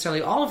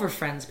necessarily all of her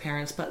friends'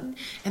 parents,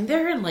 and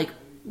they're in, like,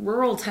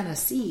 rural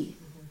Tennessee,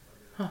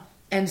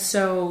 and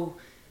so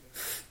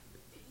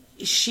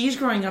she's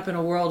growing up in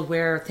a world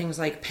where things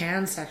like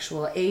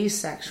pansexual,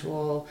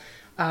 asexual,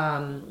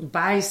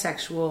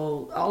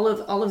 bisexual,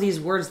 all of these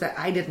words that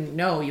I didn't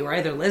know. You were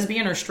either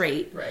lesbian or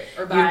straight, right,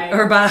 or bi,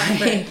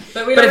 Right.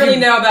 But we don't really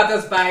know about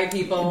those bi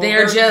people.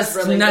 They're just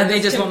really,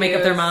 they just won't make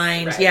up their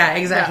mind. Right. Yeah,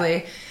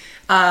 exactly.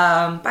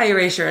 Bi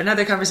erasure,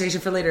 another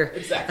conversation for later.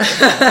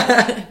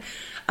 Exactly.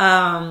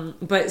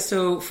 But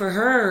so for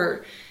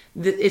her,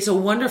 it's a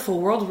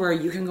wonderful world where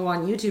you can go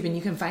on YouTube and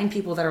you can find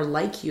people that are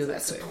like you,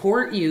 that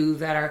support you,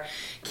 that are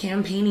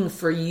campaigning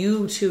for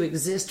you to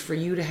exist, for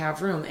you to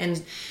have room.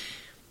 And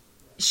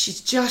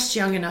she's just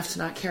young enough to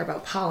not care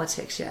about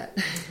politics yet.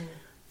 I think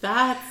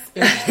that's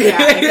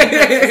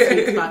the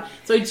sweet spot.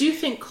 So I do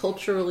think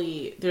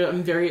culturally,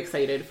 I'm very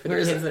excited for the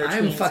kids that are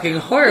I'm teens fucking now.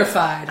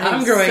 horrified. I'm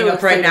I'm growing so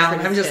up right excited now for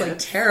and I'm these just like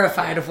kids.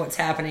 terrified of what's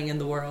happening in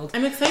the world.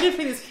 I'm excited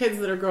for these kids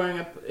that are growing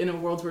up in a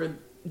world where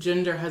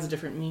gender has a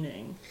different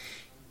meaning.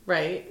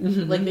 Right?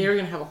 Like they're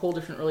going to have a whole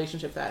different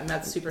relationship with that, and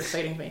that's super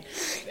exciting to me.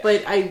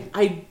 But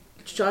I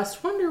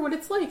just wonder what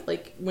it's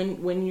like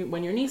when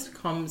your niece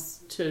comes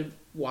to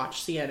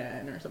watch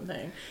CNN or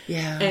something,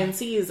 and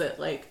sees that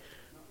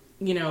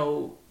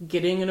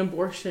getting an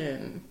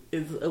abortion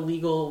is a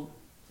legal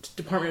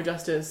Department of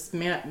Justice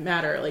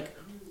matter. Like,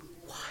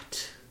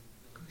 what?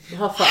 The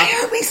fuck?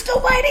 Why are we still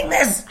fighting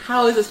this?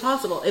 How is this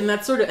possible? And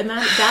that's sort of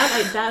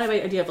that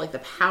idea of like the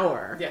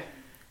power,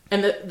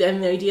 and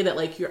the idea that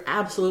like you're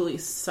absolutely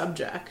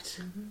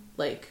subject,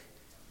 like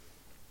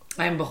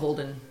I'm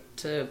beholden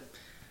to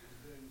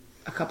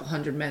a couple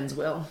hundred men's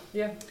will.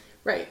 Yeah.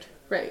 right.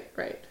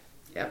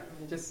 Yep.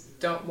 You just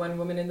don't one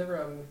woman in the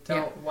room.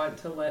 Don't want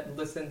to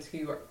listen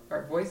to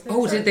our voices.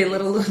 Oh, did they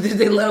let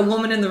a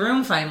woman in the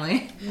room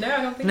finally? No,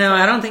 I don't think No, so.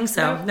 I don't think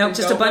so. No, No, they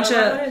just a don't bunch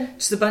let a woman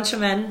in. of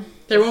men.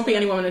 There won't be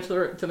any woman into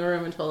the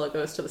room until it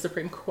goes to the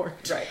Supreme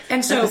Court. Right.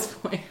 And so, at this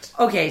point.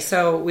 okay,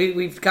 so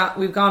we've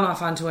gone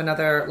off onto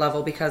another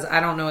level because I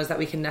don't know is that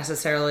we can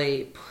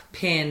necessarily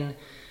pin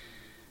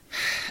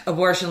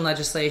abortion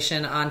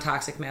legislation on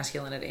toxic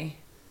masculinity.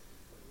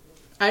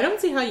 I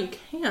don't see how you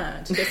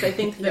can't, because I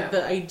think that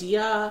the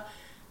idea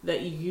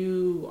that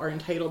you are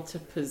entitled to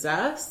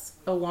possess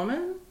a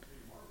woman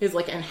is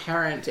like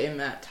inherent in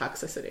that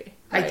toxicity.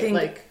 Right?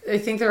 I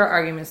think there are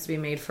arguments to be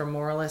made for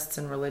moralists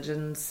and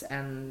religions,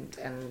 and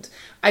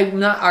I'm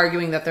not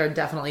arguing that there are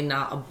definitely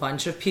not a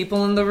bunch of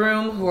people in the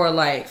room who are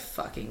like,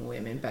 fucking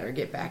women better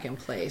get back in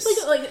place.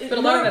 But a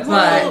lot of that's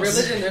But- like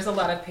religion. There's a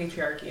lot of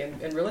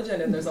patriarchy in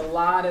religion, and there's a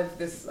lot of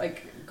this,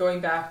 like, going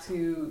back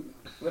to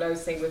what I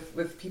was saying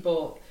with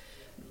people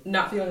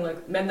not feeling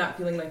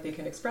like they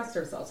can express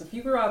themselves. If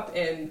you grew up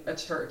in a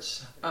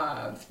church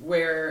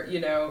where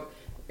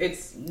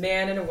it's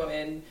man and a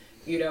woman,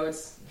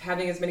 it's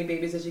having as many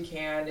babies as you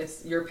can,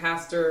 it's your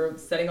pastor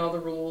setting all the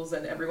rules,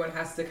 and everyone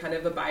has to kind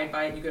of abide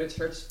by it. You go to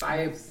church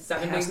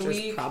 5-7 days a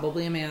week.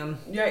 Probably a man.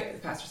 Right, the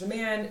pastor's a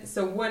man.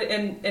 So what?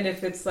 And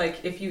if it's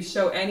like, if you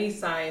show any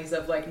signs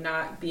of like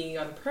not being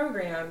on the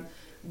program,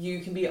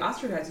 you can be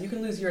ostracized. You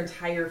can lose your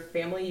entire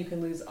family. You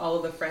can lose all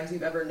of the friends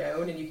you've ever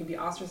known, and you can be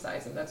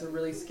ostracized. And that's a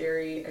really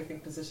scary, I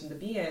think, position to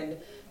be in.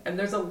 And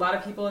there's a lot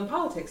of people in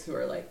politics who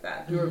are like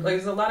that. Who are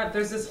like,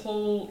 there's this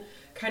whole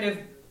kind of,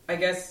 I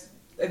guess,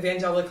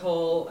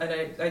 evangelical, and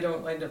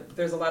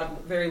there's a lot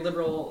of very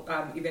liberal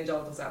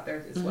evangelicals out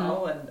there as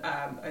well. And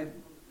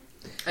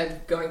I'm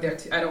going there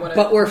too. I don't want to.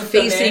 But we're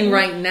facing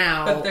right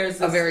now but there's a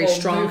this very whole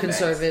strong movement.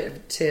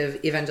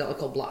 conservative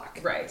evangelical bloc.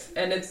 Right,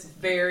 and it's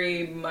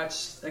very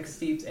much like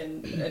steeped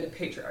in a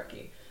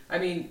patriarchy. I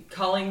mean,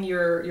 calling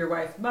your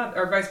wife mother,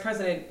 or vice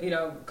president,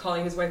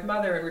 calling his wife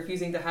mother and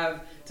refusing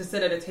to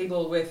sit at a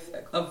table with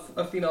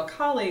a female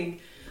colleague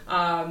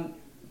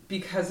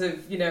because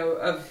of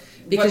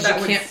Because what that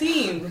you would can't-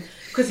 seem.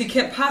 Because you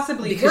can't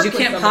possibly Because you work with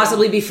can't someone.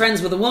 possibly be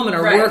friends with a woman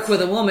or Right. work with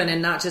a woman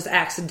and not just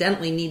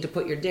accidentally need to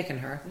put your dick in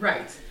her.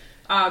 Right.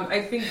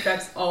 I think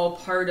that's all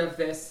part of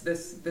this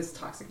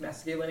toxic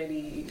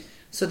masculinity.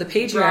 So the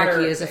patriarchy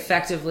Broader is thing.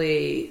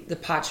 effectively the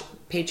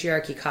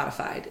patriarchy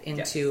codified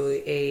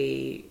into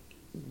a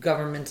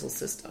governmental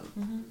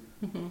system.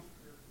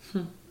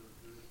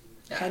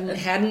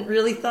 Hadn't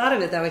really thought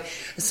of it that way.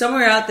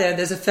 Somewhere out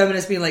there's a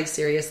feminist being like,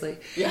 seriously?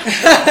 Yeah.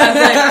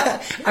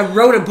 I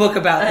wrote a book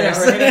about I know, this.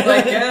 right? It's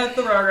like, get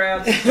the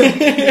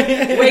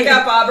Rugrats. Wake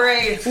up,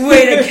 Aubrey.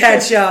 Way to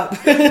catch up.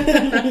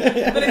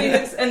 But I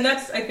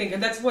mean,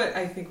 that's what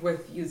I think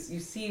with you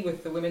see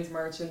with the Women's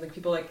March and like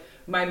people like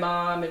my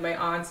mom and my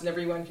aunts and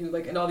everyone who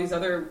like, and all these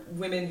other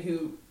women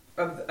who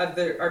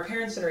our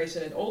parents'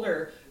 generation and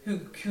older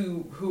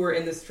who were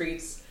in the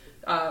streets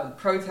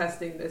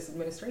protesting this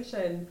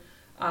administration.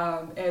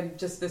 And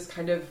just this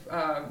kind of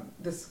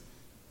this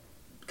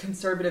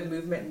conservative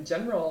movement in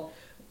general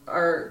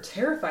are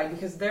terrified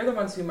because they're the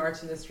ones who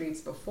marched in the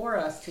streets before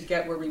us to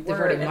get where we were. They've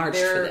already and marched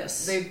for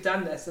this. They've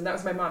done this, and that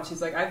was my mom.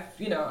 She's like, I've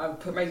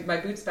put my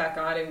boots back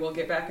on, and we'll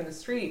get back in the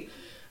street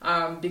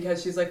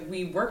because she's like,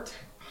 we worked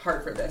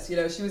hard for this.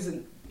 She was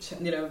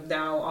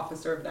now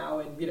officer of now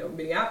in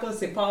Minneapolis,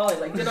 St. Paul,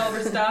 and like did all of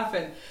her stuff,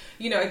 and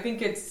I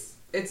think it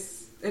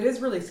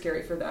is really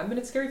scary for them, and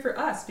it's scary for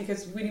us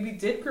because we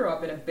did grow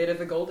up in a bit of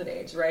a golden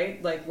age,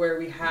 right? Like where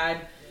we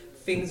had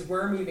things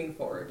were moving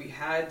forward. We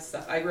had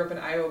stuff. I grew up in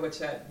Iowa, which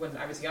when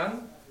I was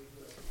young,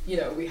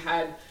 we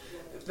had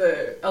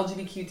the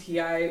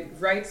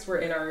LGBTQI rights were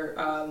in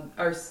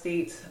our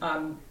state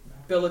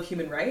Bill of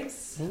Human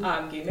Rights.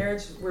 Gay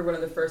marriage. We're one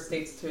of the first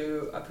states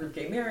to approve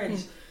gay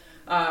marriage.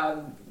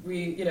 I'm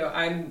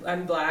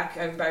Black,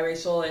 I'm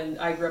biracial, and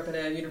I grew up in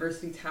a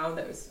university town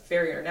that was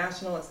very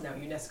international. It's now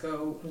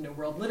UNESCO,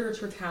 World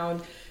Literature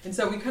Town, and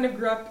so we kind of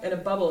grew up in a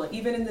bubble.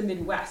 Even in the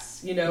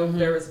Midwest,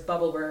 there was a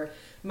bubble where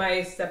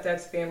my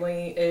stepdad's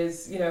family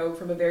is,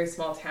 from a very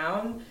small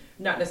town,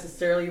 not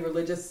necessarily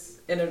religious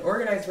in an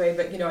organized way,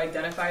 but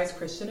identify as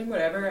Christian and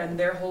whatever. And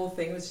their whole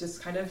thing was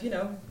just kind of,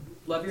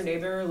 love your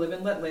neighbor, live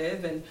and let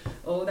live, and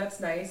oh, that's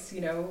nice,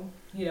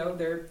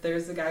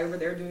 there's a guy over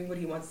there doing what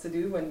he wants to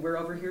do, and we're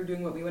over here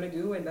doing what we want to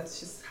do, and that's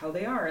just how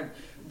they are. And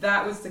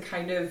that was the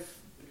kind of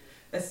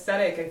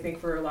aesthetic, I think,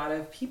 for a lot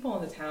of people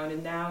in the town,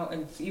 and now,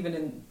 and even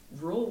in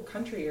rural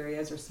country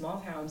areas or small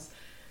towns.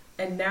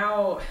 And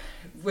now,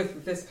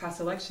 with this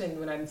past election,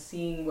 when I'm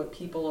seeing what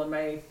people in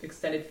my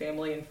extended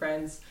family and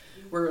friends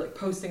were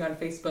posting on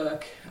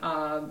Facebook,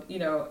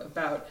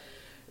 about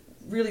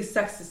really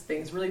sexist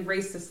things, really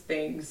racist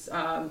things,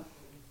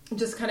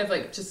 just kind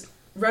of just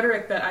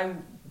rhetoric that I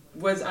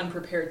was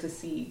unprepared to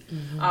see,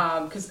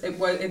 because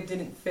it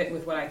didn't fit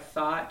with what I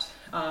thought,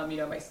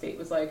 my state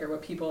was like, or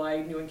what people I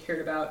knew and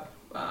cared about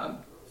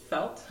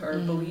felt or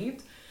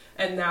believed.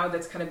 And now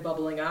that's kind of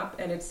bubbling up,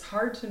 and it's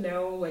hard to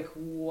know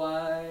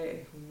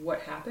what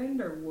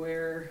happened or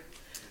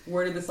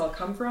where did this all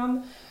come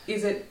from?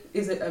 Is it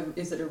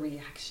a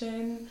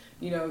reaction,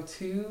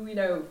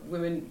 to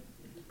women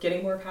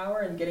getting more power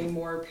and getting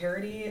more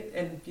parity,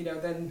 and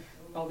then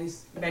all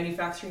these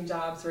manufacturing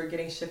jobs are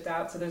getting shipped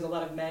out. So there's a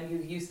lot of men who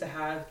used to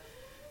have,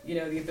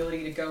 the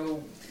ability to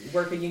go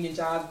work a union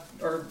job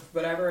or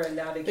whatever, and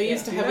now they can't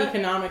used to have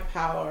economic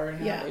power,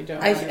 and now they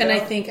don't. I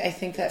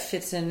think that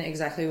fits in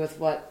exactly with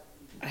what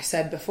I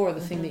said before.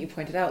 The thing that you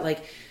pointed out,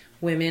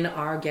 women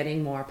are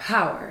getting more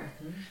power,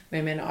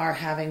 women are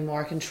having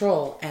more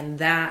control, and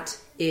that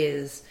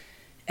is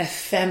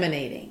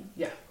effeminating.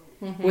 Yeah.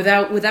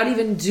 Without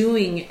even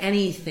doing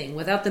anything,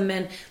 without the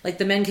men,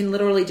 the men can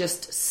literally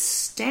just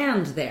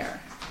stand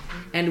there,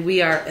 and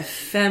we are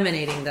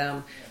effeminating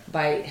them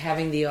by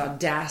having the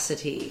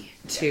audacity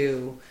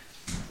to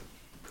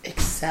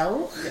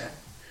excel,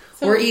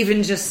 or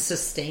even just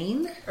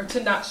sustain, or to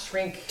not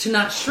shrink.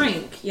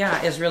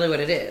 Is really what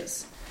it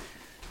is.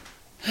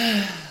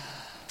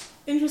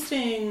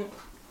 Interesting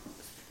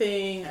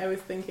thing I was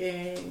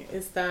thinking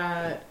is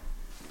that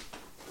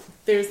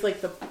there's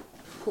the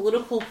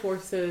political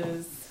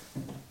forces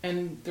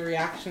and the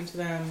reaction to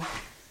them,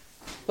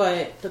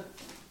 but the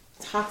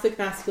toxic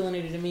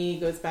masculinity to me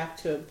goes back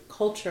to a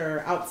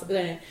culture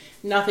outside.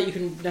 Not that you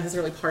can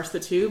necessarily parse the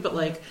two, but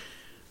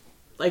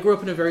I grew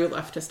up in a very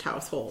leftist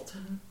household.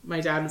 My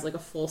dad was a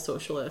full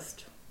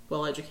socialist,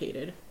 well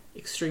educated,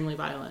 extremely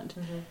violent.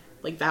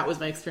 That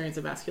was my experience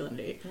of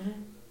masculinity,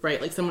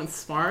 right? Someone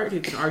smart who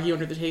can argue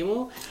under the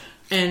table,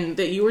 and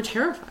that you were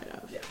terrified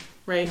of,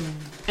 right?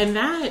 And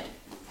that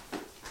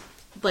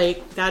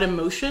that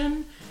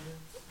emotion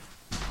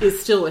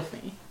is still with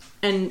me.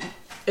 And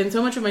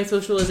so much of my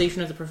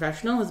socialization as a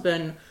professional has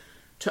been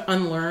to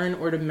unlearn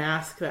or to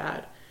mask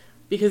that.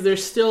 Because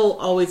there's still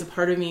always a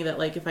part of me that,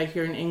 if I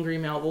hear an angry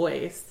male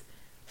voice,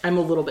 I'm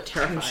a little bit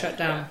terrified. I'm shut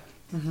down.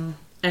 Yeah.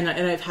 And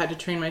I've had to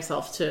train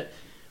myself to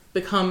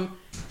become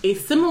a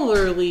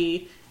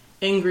similarly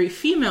angry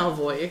female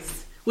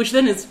voice, which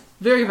then is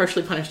very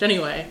harshly punished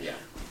anyway. Yeah.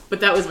 But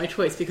that was my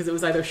choice, because it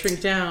was either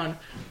shrink down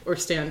or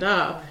stand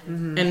up.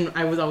 And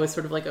I was always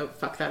sort of oh,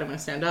 fuck that, I'm going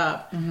to stand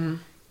up. And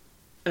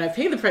I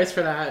paid the price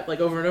for that,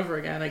 over and over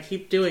again. I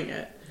keep doing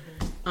it.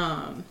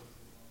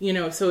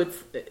 So it's...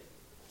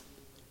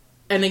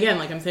 And again,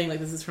 I'm saying,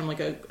 this is from,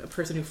 a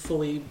person who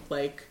fully,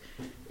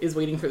 is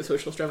waiting for the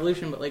socialist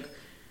revolution, but,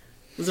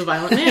 was a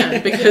violent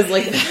man, because,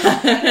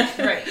 that.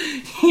 Right.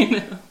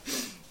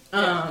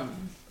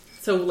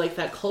 So,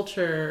 that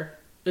culture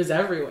is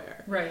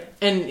everywhere. Right.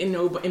 And in the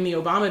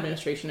Obama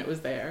administration, it was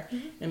there.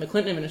 In the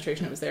Clinton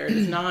administration, it was there.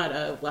 It's not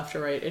a left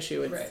or right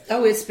issue. It's, right.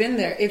 Oh, it's been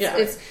there.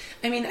 It's.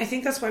 I mean, I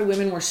think that's why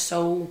women were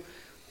so.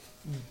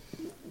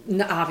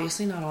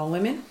 Obviously, not all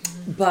women,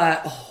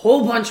 but a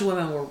whole bunch of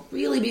women were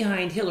really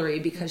behind Hillary,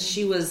 because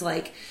she was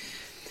like,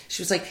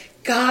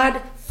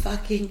 God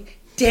fucking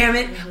damn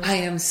it, I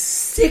am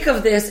sick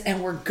of this,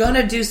 and we're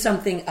gonna do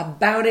something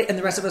about it. And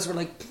the rest of us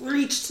were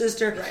preach,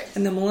 sister. Right.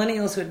 And the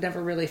millennials who had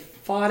never really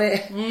fought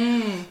it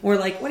were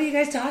like, what are you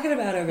guys talking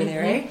about over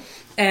there, eh?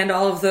 And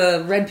all of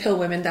the red pill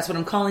women, that's what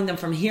I'm calling them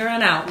from here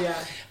on out,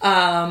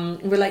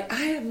 we're like, I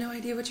have no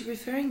idea what you're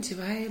referring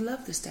to. I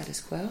love the status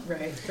quo.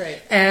 Right.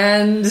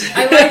 And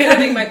I like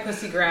having my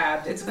pussy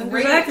grabbed. It's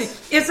great. Exactly.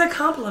 It's a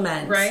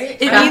compliment. Right.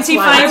 It means he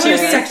finds you I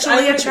would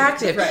sexually be-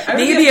 attractive. right. I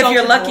would Maybe be if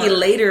you're assaulted lucky more.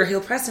 later, he'll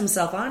press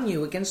himself on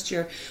you against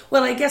your...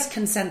 Well, I guess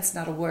consent's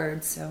not a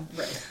word, so...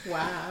 Right.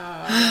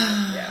 wow.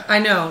 Yeah. I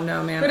know,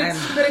 no, man.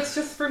 But it's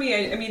just for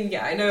me. I mean,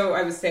 I know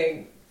I was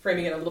saying,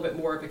 framing it a little bit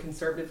more of a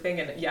conservative thing,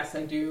 and yes,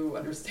 I do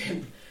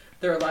understand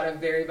there are a lot of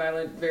very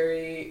violent,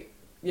 very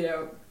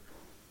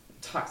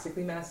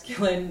toxically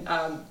masculine,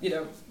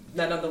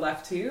 men on the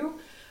left too.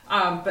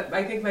 But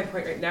I think my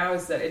point right now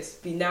is that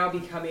it's now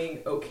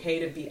becoming okay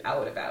to be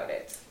out about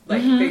it.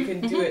 Like they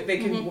can do it. They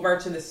can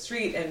march in the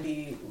street and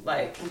be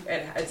like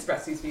and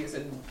express these views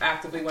and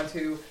actively want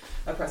to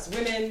oppress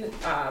women,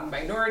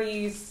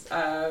 minorities,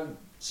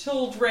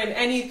 children,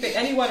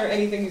 anyone or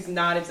anything who's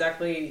not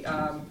exactly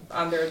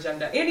on their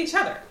agenda, and each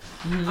other.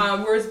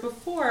 Whereas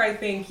before, I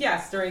think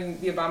yes, during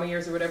the Obama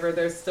years or whatever,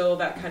 there's still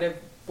that kind of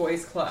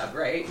boys club,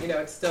 right?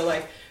 It's still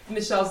like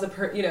Michelle's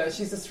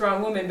she's a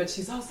strong woman, but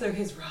she's also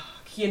his rock.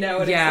 And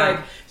it's like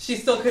she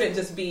still couldn't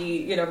just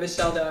be,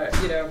 Michelle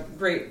the,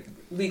 great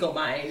legal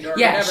mind or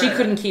whatever. She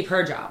couldn't keep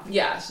her job.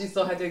 Yeah, she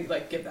still had to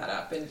like give that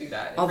up and do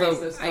that.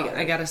 Although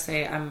I gotta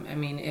say,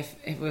 if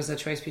it was a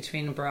choice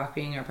between Barack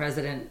being our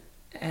president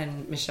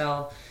and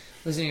Michelle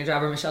losing your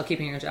job or Michelle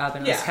keeping her job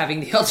and us having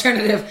the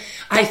alternative,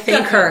 I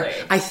thank her.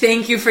 I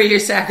thank you for your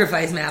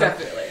sacrifice, madam.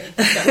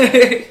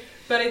 Definitely.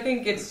 But I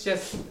think it's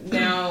just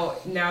now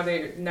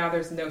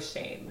there's no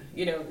shame.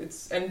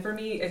 And for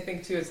me, I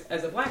think too,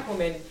 as a Black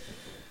woman,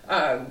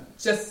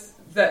 just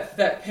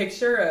that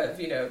picture of,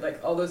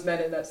 like all those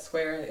men in that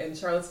square in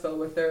Charlottesville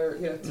with their,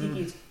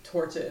 tiki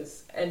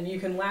torches, and you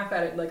can laugh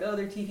at it like, oh,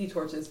 they're tiki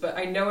torches, but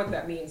I know what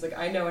that means. Like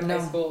I know in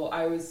high school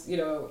I was,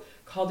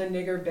 called a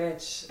nigger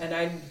bitch, and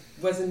I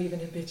wasn't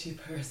even a bitchy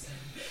person,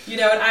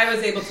 and I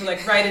was able to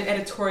like write an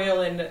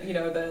editorial in,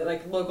 the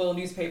like local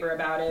newspaper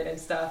about it and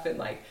stuff, and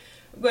like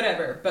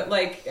whatever, but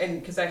like, and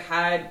because I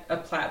had a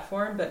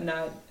platform, but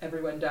not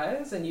everyone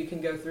does, and you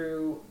can go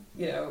through,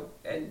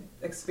 and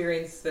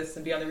experience this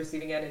and be on the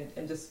receiving end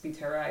and just be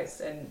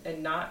terrorized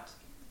and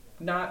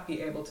not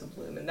be able to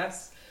bloom. And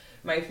that's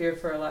my fear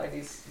for a lot of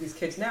these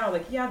kids now.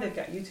 Like, yeah, they've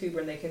got YouTube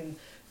where they can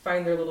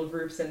find their little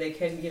groups and they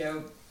can,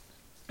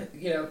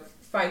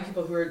 find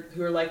people who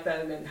are like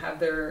them and have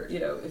their,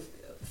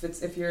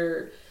 if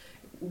you're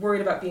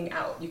worried about being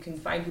out, you can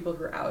find people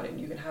who are out and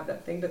you can have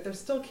that thing. But there's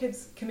still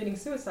kids committing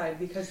suicide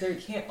because they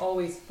can't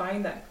always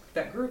find that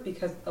group,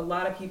 because a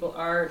lot of people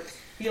are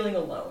feeling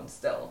alone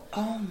still.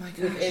 Oh my gosh.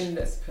 Within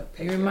this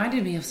picture. You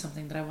reminded me of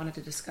something that I wanted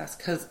to discuss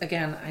because,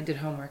 again, I did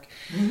homework.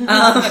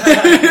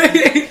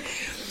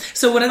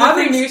 So one of the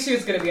things... knew she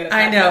was going to be on a podcast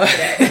I know.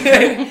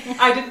 today.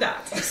 I did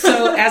not.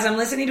 So as I'm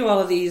listening to all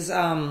of these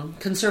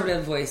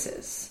conservative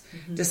voices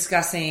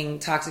discussing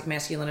toxic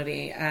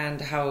masculinity and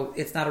how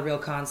it's not a real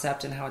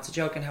concept and how it's a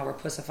joke and how we're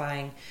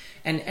pussifying,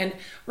 and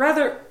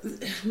rather,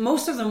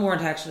 most of them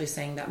weren't actually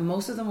saying that.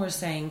 Most of them were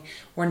saying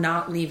we're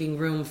not leaving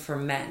room for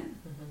men,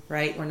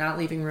 right? We're not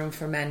leaving room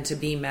for men to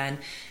be men.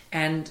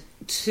 And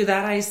to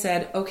that I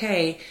said,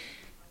 okay,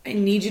 I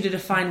need you to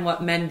define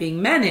what men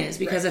being men is,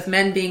 because if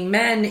men being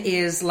men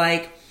is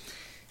like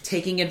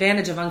taking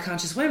advantage of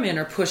unconscious women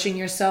or pushing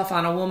yourself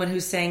on a woman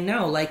who's saying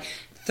no, like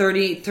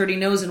 30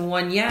 no's and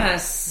 1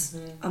 yes,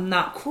 I'm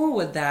not cool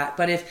with that.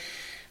 But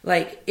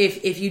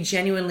if you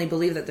genuinely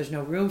believe that there's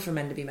no room for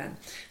men to be men.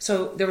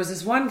 So there was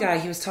this one guy,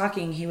 he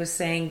was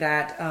saying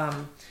that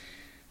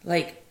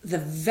like the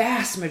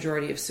vast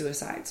majority of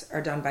suicides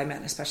are done by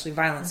men, especially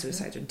violent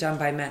suicides are done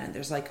by men. And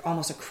there's like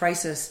almost a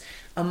crisis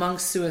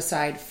amongst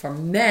suicide for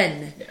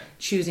men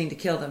choosing to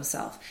kill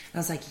themselves. And I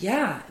was like,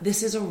 yeah,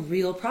 this is a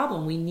real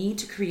problem. We need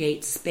to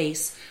create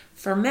space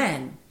for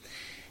men.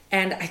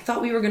 And I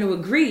thought we were going to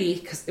agree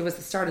because it was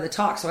the start of the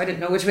talk, so I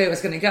didn't know which way it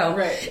was going to go.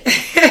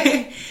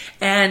 Right.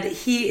 And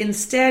he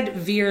instead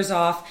veers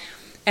off.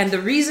 And the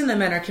reason the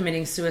men are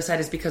committing suicide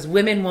is because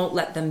women won't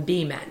let them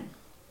be men.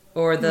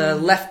 Or the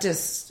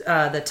leftist,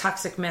 the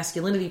toxic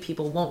masculinity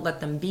people won't let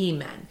them be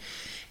men.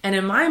 And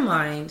in my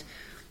mind,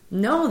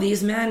 no,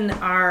 these men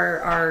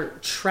are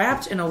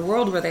trapped in a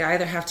world where they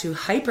either have to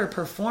hyper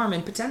perform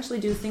and potentially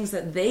do things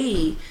that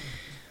they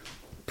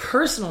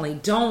personally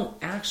don't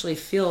actually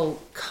feel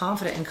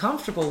confident and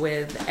comfortable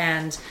with,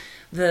 and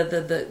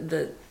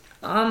the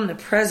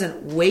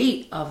omnipresent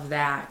weight of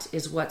that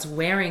is what's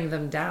wearing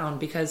them down.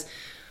 Because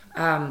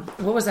what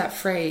was that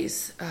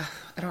phrase?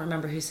 I don't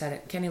remember who said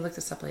it. Can you look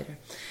this up later?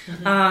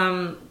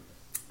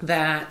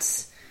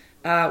 That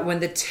when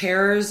the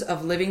terrors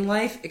of living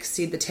life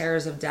exceed the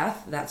terrors of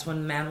death, that's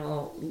when man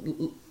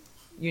will,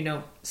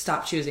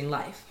 stop choosing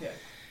life. Yeah.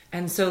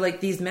 And so,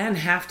 like, these men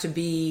have to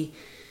be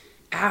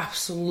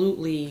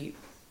absolutely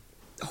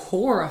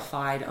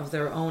horrified of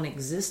their own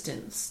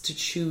existence to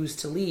choose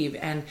to leave.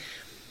 And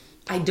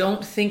I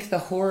don't think the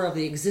horror of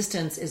the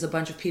existence is a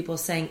bunch of people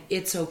saying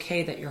it's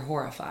okay that you're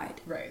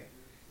horrified. Right.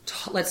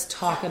 Let's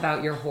talk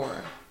about your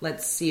horror.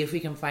 Let's see if we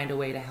can find a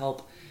way to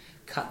help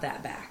cut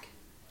that back.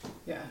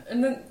 Yeah.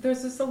 And then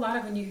there's just a lot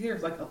of, when you hear,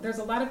 like, there's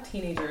a lot of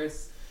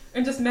teenagers,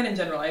 and just men in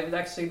general, I would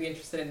actually be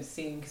interested in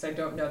seeing, because I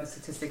don't know the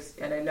statistics,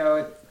 and I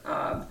know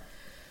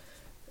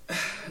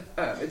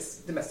it's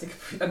Domestic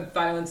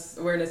Violence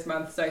Awareness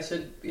Month, so I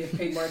should have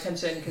paid more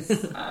attention, because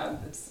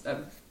it's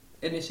an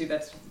issue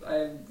that's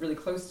I'm really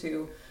close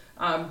to.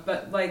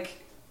 But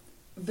like,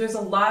 there's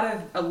a lot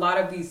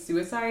of these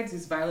suicides,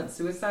 these violent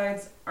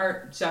suicides,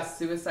 aren't just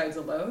suicides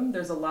alone.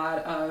 There's a lot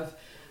of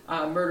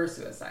murder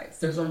suicides.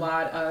 There's a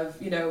lot of,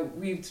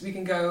 we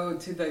can go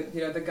to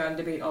the gun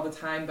debate all the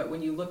time, but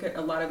when you look at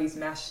a lot of these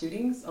mass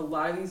shootings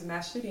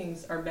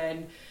are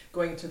men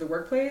going to the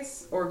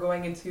workplace or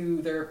going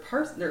into their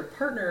partner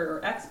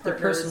or ex-partner's their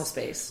personal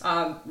space,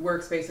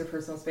 workspace or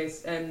personal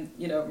space, and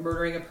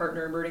murdering a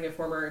partner, murdering a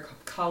former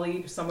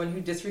colleague, someone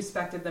who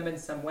disrespected them in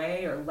some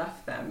way or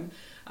left them,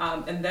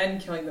 and then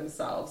killing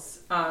themselves.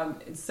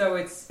 So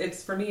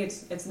it's for me,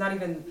 it's not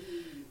even.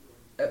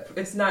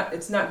 It's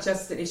not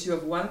just an issue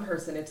of one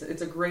person.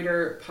 It's a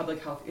greater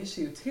public health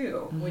issue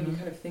too. When you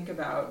kind of think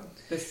about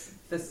this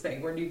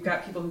thing, where you've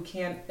got people who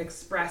can't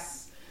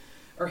express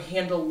or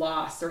handle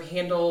loss or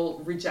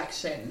handle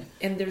rejection,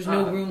 and there's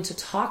no room to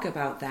talk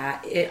about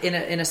that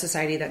in a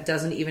society that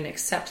doesn't even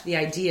accept the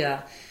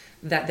idea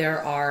that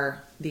there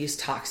are these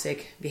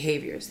toxic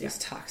behaviors, these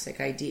toxic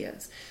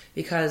ideas.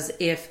 Because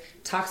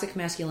if toxic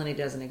masculinity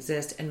doesn't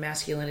exist and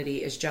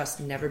masculinity is just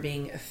never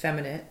being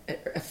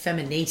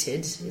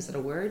effeminated, is that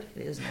a word?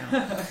 It is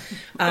now.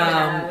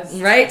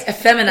 Right?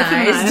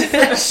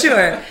 Effeminized.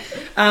 Sure.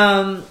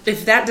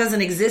 If that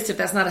doesn't exist, if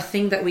that's not a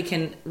thing that we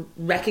can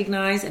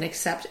recognize and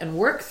accept and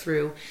work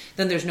through,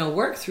 then there's no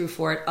work through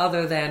for it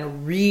other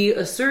than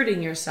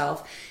reasserting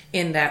yourself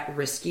in that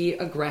risky,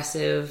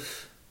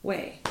 aggressive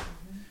way.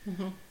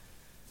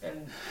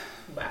 And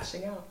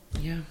lashing out.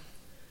 Yeah.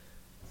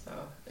 So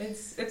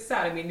it's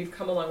sad. I mean, we've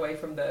come a long way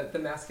from the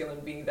masculine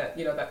being that,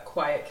 that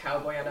quiet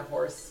cowboy on a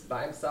horse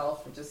by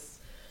himself who just,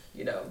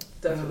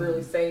 doesn't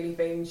really say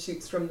anything,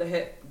 shoots from the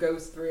hip,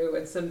 goes through.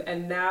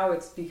 And now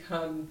it's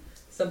become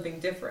something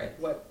different.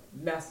 What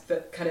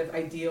the kind of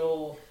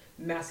ideal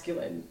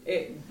masculine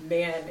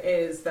man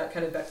is, that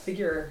kind of that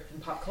figure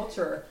in pop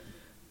culture.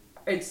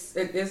 It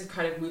is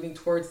kind of moving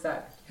towards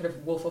that kind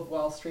of Wolf of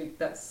Wall Street,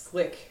 that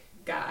slick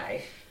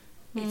guy.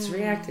 It's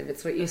reactive.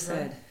 It's what you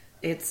said.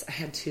 I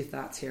had two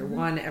thoughts here.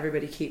 One,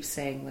 everybody keeps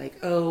saying like,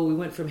 oh, we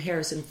went from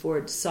Harrison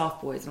Ford to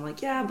soft boys. And I'm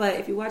like, yeah, but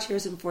if you watch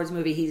Harrison Ford's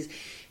movie, he's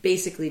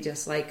basically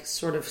just like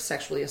sort of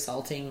sexually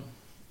assaulting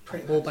a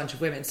whole bunch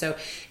of women. So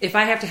if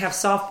I have to have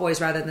soft boys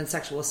rather than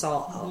sexual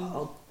assault,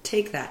 I'll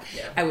take that.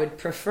 Yeah. I would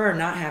prefer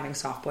not having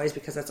soft boys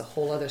because that's a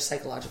whole other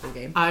psychological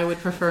game. I would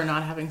prefer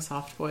not having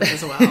soft boys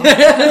as well.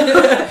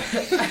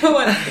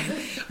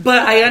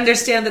 But I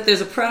understand that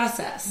there's a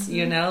process,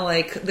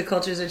 like the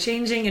cultures are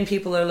changing and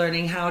people are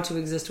learning how to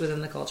exist within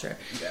the culture.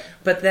 Yeah.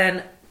 But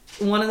then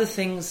one of the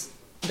things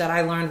that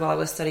I learned while I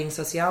was studying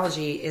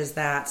sociology is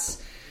that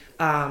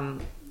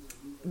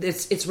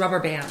it's rubber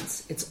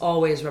bands. It's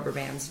always rubber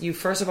bands. You,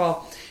 first of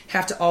all,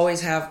 have to always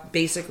have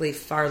basically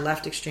far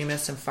left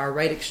extremists and far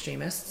right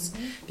extremists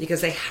because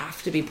they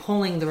have to be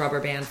pulling the rubber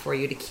band for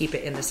you to keep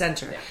it in the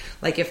center. Yeah.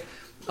 Like if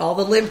all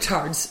the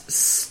libtards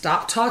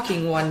stop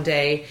talking one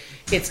day,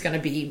 it's going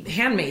to be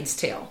Handmaid's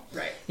Tale.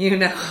 Right.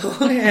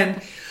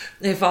 And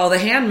if all the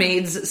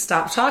handmaids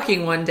stop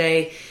talking one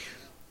day,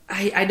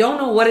 I don't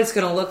know what it's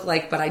going to look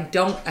like, but I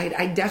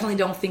definitely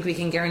don't think we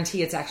can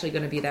guarantee it's actually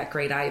going to be that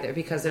great either,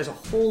 because there's a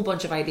whole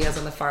bunch of ideas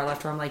on the far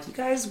left where I'm like, you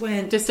guys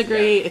went...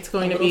 Disagree. Yeah, it's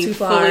going to be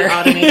fully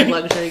automated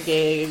luxury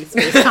gig,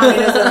 space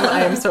communism.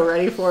 I am so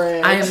ready for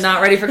it. I am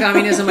not ready for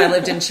communism. I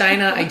lived in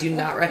China. I do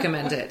not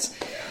recommend it.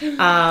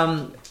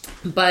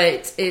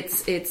 But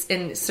it's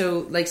and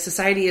so like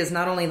society is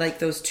not only like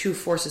those two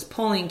forces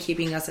pulling,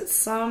 keeping us at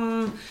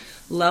some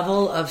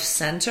level of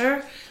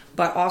center,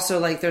 but also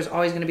like there's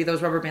always going to be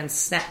those rubber band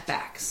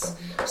snapbacks.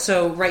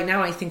 So right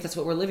now I think that's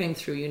what we're living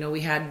through.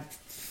 We had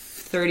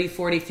 30,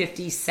 40,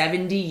 50,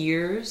 70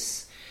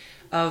 years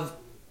of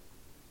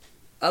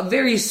a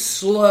very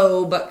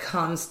slow but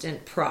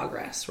constant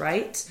progress,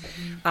 right?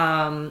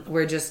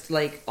 Where just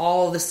like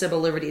all the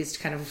civil liberties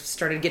kind of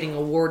started getting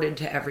awarded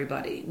to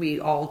everybody. We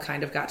all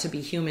kind of got to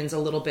be humans a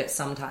little bit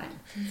sometime.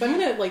 So I'm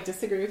going to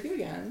disagree with you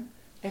again.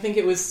 I think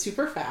it was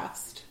super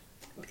fast.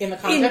 In the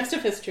context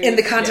of history. In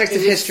the context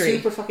of history.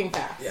 Super fucking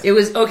fast. Yeah. It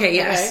was, okay,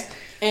 yes. Okay?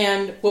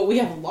 And what we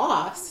have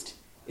lost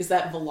is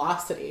that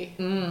velocity.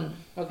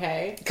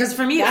 Okay? Because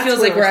for me, it feels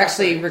like we're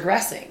actually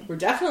regressing. We're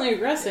definitely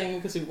regressing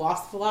because we've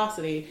lost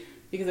velocity.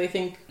 Because I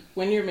think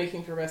when you're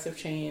making progressive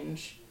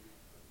change,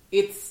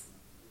 it's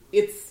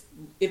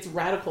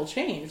radical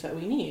change that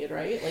we need,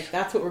 right? Like,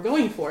 that's what we're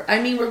going for.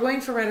 I mean, we're going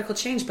for radical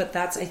change, but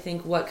that's, I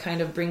think, what kind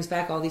of brings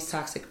back all these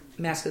toxic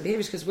masculine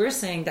behaviors, because we're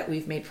saying that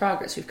we've made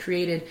progress. We've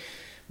created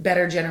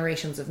better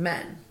generations of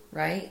men,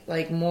 right?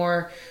 Like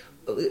more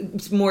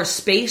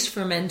space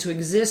for men to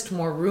exist,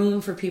 more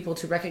room for people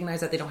to recognize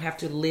that they don't have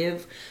to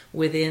live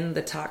within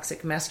the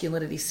toxic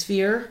masculinity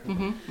sphere,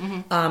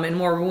 and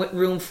more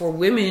room for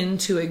women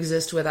to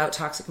exist without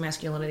toxic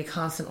masculinity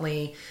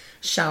constantly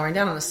showering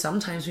down on us.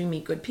 Sometimes we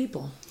meet good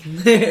people.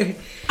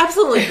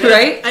 Absolutely.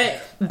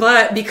 Right?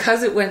 But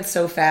because it went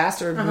so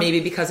fast, or maybe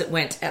because it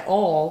went at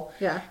all,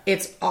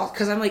 it's all,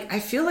 because I'm like,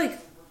 I feel like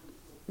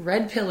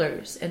red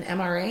pillars and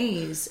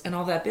MRAs and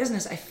all that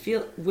business, I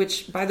feel,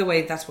 which, by the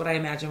way, that's what I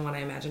imagine when I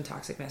imagine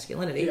toxic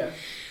masculinity. Yeah.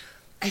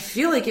 I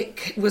feel like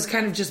it was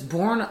kind of just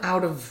born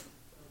out of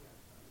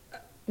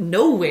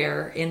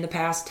nowhere in the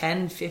past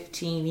 10,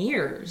 15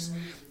 years. Mm-hmm.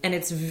 And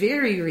it's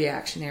very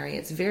reactionary.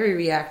 It's very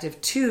reactive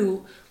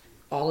to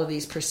all of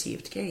these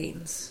perceived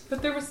gains.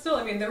 But there was still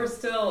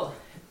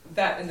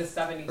that in the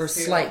 70s or too.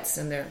 Slights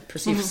in their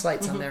perceived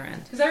slights on their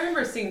end. Because I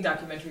remember seeing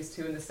documentaries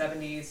too in the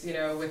 70s,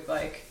 with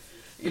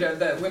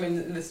the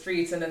women in the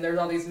streets, and then there's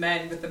all these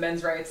men with the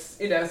men's rights,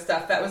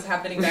 stuff that was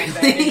happening back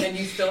then, and then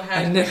you still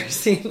had. I've never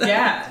seen that.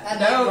 Yeah, and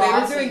no,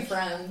 like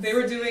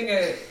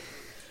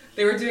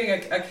they were doing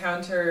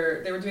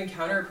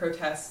counter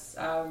protests.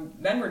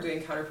 Men were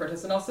doing counter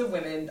protests, and also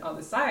women on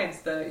the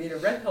sides. The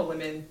red pill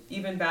women,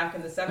 even back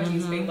in the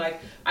 70s, being like,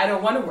 "I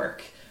don't want to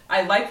work.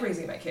 I like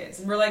raising my kids,"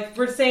 and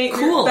we're saying,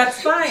 cool.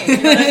 That's fine.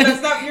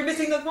 That's not. You're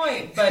missing the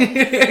point. But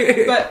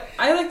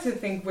I like to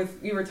think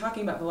we were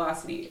talking about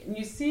velocity, and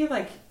you see,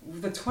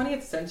 the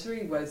 20th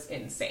century was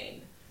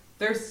insane.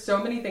 There's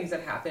so many things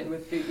that happened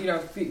with the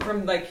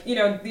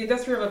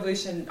Industrial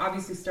Revolution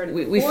obviously started.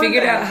 We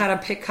figured out how to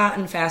pick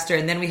cotton faster,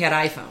 and then we had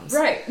iPhones.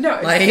 Right? No,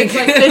 all of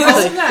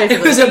that. It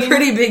was a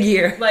pretty big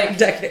year,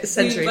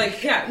 century.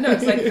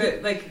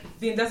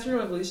 The Industrial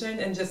Revolution,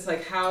 and just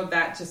how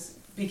that just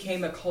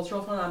became a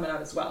cultural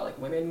phenomenon as well. Like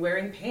women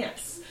wearing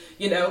pants,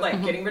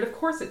 getting rid of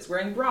corsets,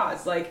 wearing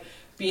bras,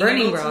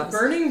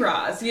 burning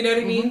bras, you know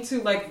what I mean?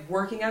 To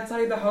working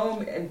outside of the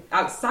home and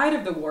outside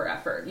of the war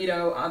effort,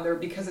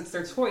 because it's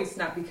their choice,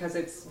 not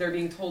because they're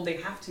being told they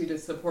have to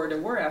support a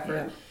war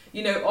effort.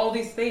 Yeah. All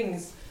these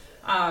things,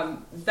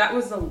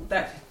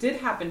 that did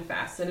happen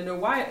fast. And in a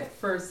while,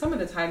 for some of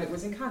the time, it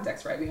was in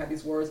context, right? We had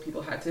these wars,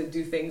 people had to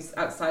do things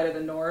outside of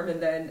the norm.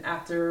 And then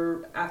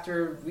after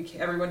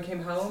everyone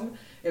came home,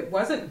 it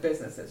wasn't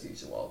business as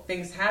usual.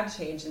 Things had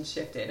changed and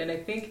shifted. And I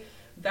think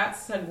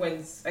that's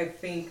when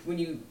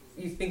you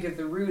think of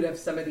the root of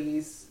some of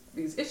these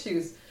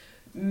issues,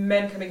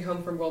 men coming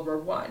home from World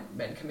War I,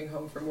 men coming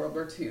home from World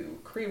War II,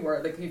 Korean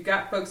War. You've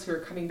got folks who are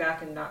coming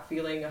back and not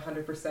feeling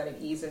 100%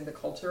 at ease in the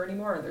culture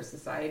anymore, or their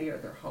society, or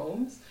their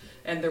homes,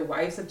 and their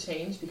wives have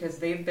changed because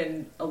they've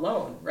been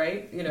alone,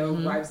 right?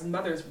 Wives and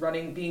mothers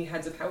being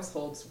heads of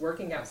households,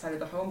 working outside of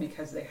the home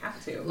because they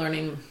have to.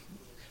 Learning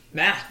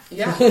math.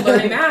 Yeah,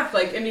 learning math.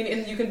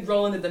 And you can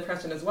roll into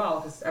depression as well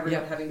because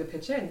everyone having to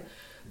pitch in.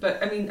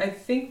 But I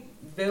think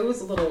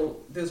those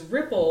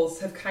ripples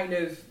have kind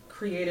of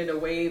created a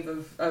wave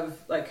of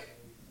I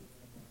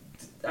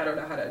don't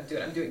know how to do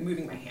it. I'm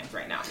moving my hands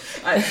right now.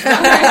 It's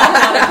not very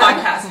helpful on a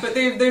podcast, but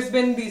there's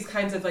been these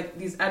kinds of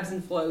these ebbs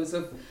and flows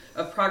of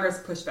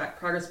progress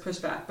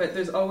pushback. But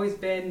there's always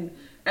been,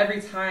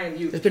 every time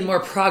there's been more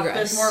progress.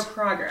 There's more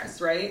progress,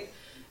 right?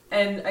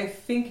 And I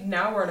think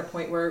now we're at a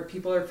point where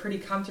people are pretty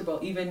comfortable,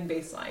 even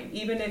baseline.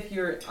 Even if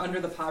you're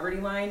under the poverty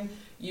line,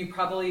 you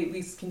probably at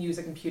least can use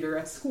a computer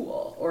at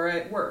school or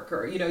at work,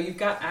 or you've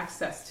got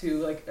access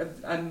to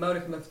a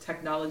modicum of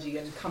technology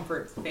and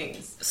comfort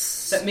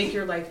things that make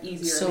your life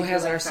easier. So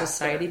has our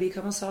society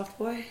become a soft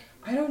boy?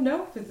 I don't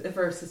know if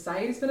our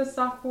society's been a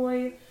soft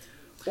boy,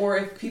 or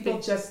if people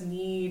just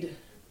need.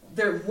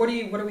 What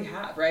do we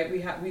have, right?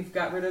 We've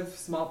got rid of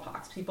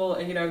smallpox. People,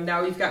 and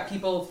now we've got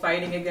people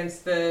fighting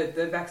against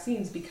the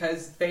vaccines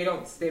because they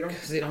don't.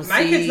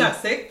 My kid's not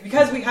sick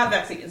because we have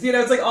vaccines.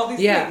 It's all these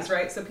things,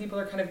 right? So people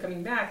are kind of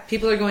coming back.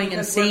 People are going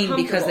insane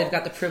because they've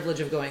got the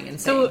privilege of going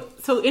insane.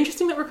 So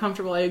interesting that we're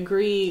comfortable. I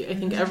agree. I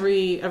think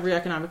every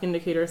economic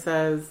indicator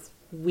says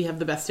we have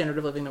the best standard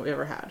of living that we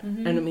ever had,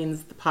 and it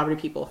means the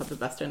poverty people have the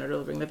best standard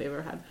of living that they've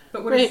ever had.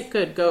 But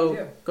good,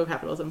 go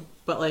capitalism.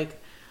 But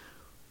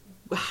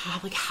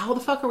how the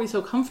fuck are we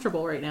so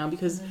comfortable right now?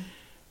 Because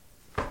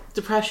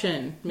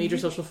depression, major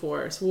social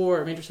force,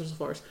 war, major social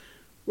force.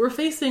 We're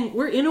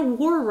in a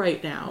war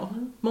right now,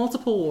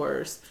 multiple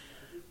wars.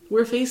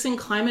 We're facing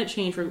climate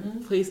change.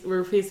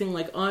 We're facing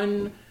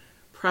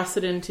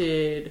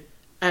unprecedented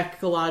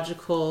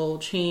ecological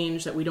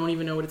change that we don't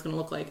even know what it's going to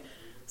look like.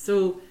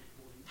 So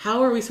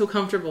how are we so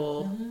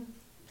comfortable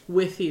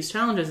with these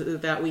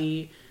challenges that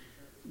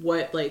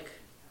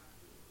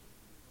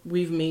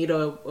we've made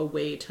a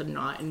way to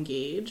not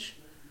engage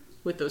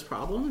with those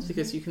problems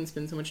because you can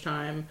spend so much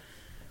time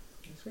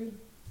tweet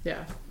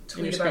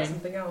about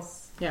something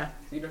else. Yeah.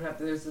 So you don't have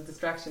to, there's a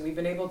distraction. We've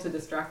been able to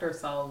distract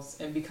ourselves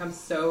and become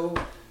so,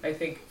 I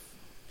think,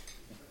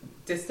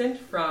 distant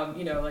from,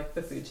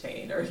 the food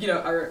chain or,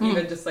 or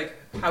even just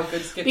how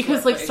good skits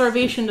because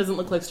starvation doesn't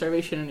look like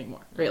starvation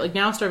anymore, right?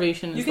 Now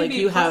starvation is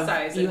you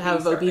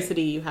have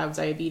obesity, you have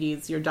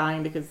diabetes, you're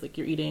dying because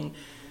you're eating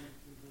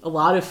a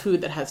lot of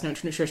food that has no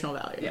nutritional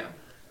value. Yeah.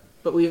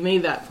 But we've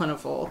made that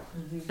plentiful,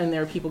 and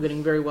there are people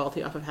getting very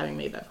wealthy off of having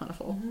made that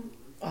plentiful.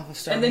 Off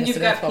of and then you've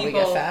got people,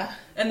 get fat.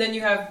 And then you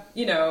have,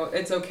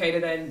 it's okay to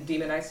then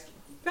demonize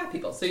fat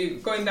people. So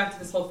going back to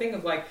this whole thing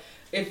of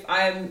if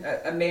I'm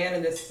a man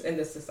in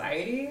this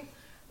society,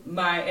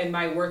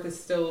 my worth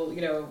is still,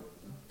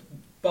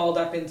 balled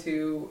up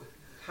into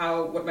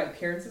what my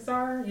appearances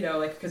are,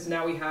 because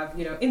now we have,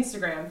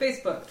 Instagram,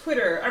 Facebook,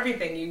 Twitter,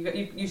 everything.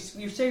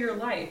 You share your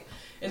life.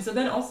 And so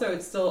then also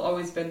it's still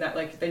always been that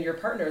like then your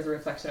partner is a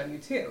reflection on you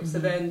too. So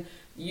then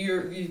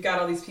you've got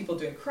all these people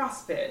doing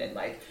CrossFit and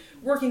like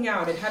working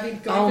out and having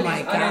going for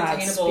these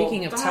unattainable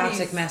Speaking of bodies.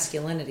 toxic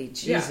masculinity,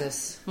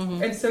 Jesus.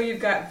 And so you've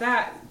got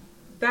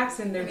that's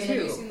in there Have too.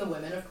 you seen the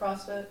women of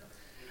CrossFit?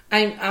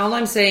 All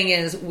I'm saying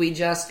is we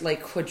just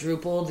like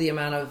quadrupled the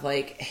amount of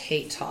like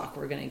hate talk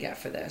we're gonna get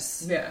for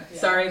this. Yeah.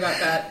 Sorry about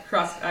that.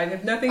 I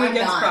have nothing I'm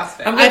against not.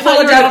 CrossFit. I'm gonna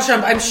follow Donald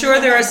Trump. I'm sure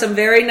there are some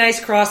very nice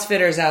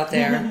CrossFitters out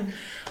there.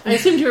 I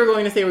assumed you were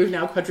going to say we've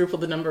now quadrupled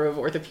the number of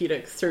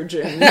orthopedic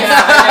surgeons. Yeah,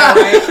 I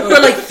know, right?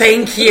 We're like,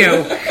 thank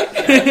you.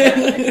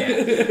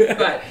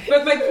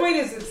 But my point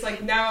is, it's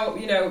like now,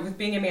 you know, with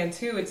being a man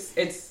too,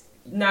 it's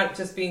not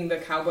just being the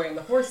cowboy and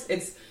the horse.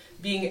 It's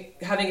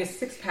having a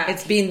six pack.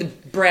 It's being the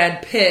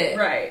Brad Pitt.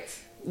 right.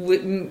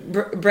 With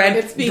Brad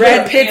It's being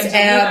Pitt's Angelina.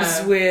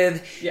 abs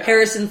with Yeah.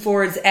 Harrison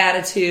Ford's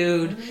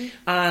attitude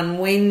on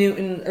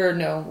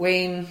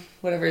Wayne,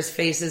 whatever his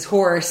face is,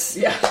 horse.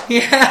 Yeah.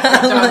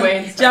 Yeah. John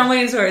Wayne's John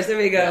Wayne's horse. There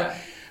we go. Yeah.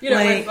 You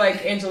know, with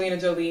like Angelina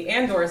Jolie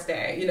and Doris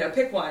Day. You know,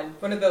 pick one.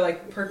 One of the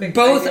like perfect.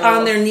 Both ideals.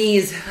 on their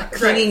knees,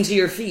 clinging Right. to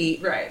your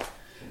feet. Right.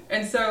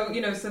 And so, you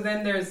know, so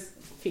then there's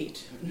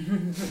Feet.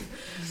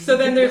 So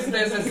then there's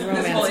this whole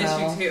Romance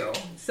novel. issue too.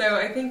 So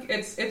I think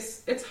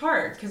it's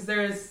hard because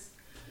there's,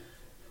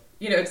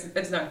 you know,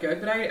 it's not good.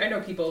 But I know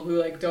people who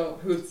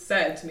who've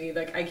said to me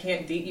like I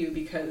can't date you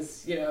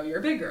because you know you're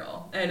a big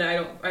girl,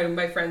 and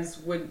my friends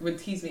would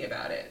tease me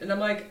about it, and I'm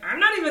like I'm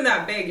not even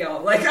that big,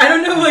 y'all. Like I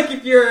don't know like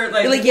if you're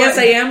like You're like, yes,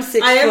 I am 6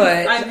 foot,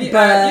 but you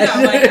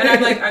know, like, and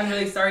I'm like I'm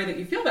really sorry that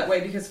you feel that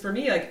way because for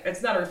me like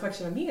it's not a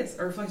reflection on me, it's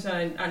a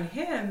reflection on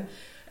him,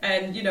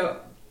 and you know.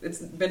 It's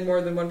been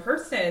more than one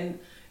person,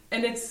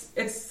 and it's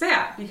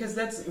sad because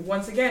that's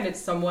once again it's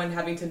someone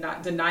having to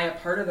not deny a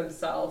part of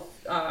themselves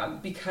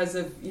because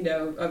of you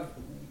know of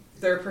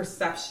their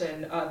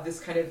perception of this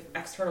kind of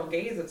external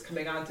gaze that's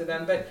coming onto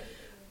them. But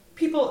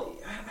people,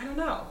 I don't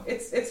know,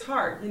 it's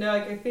hard, you know.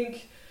 Like I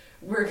think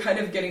we're kind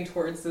of getting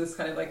towards this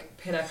kind of like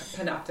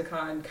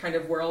panopticon kind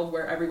of world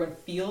where everyone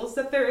feels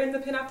that they're in the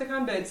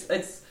panopticon, but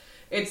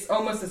it's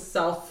almost a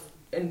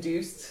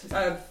self-induced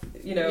kind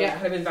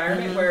of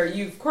environment where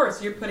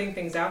you're putting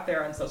things out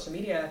there on social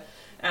media,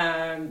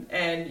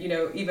 and you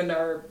know even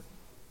our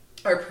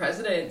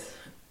president.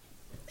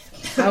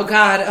 Oh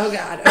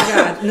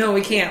God! No,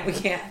 we can't.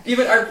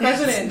 Even our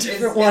president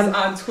is one.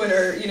 on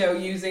Twitter, you know,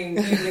 using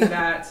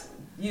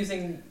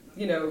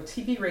you know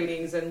TV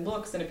ratings and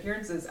looks and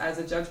appearances as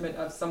a judgment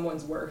of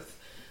someone's worth,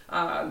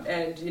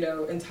 and you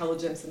know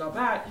intelligence and all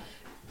that.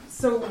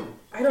 So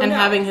I don't know. And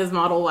having his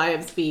model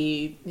wives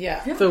be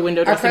Yeah. the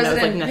window Our dressing that was like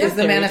president necessary. is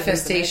the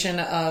manifestation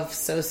of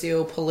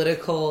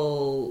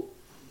socio-political,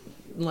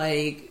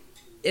 like,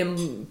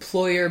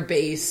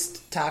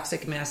 employer-based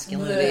toxic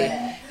masculinity.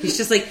 Blech. He's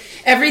just like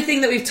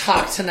everything that we've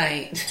talked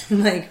tonight,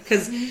 like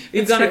because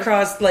we've gone true.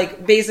 across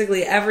like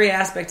basically every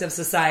aspect of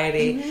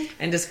society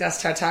and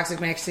discussed how toxic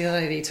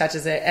masculinity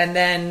touches it, and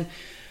then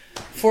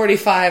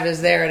 45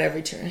 is there at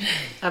every turn.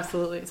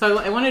 Absolutely. So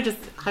I want to just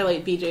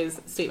highlight BJ's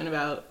statement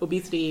about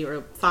obesity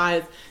or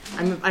size.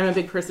 I'm a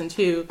big person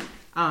too,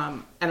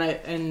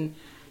 and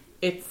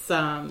it's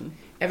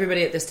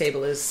Everybody at this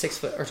table is 6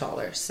 foot or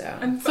taller, so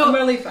I'm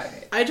only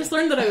 5'8". I just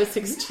learned that I was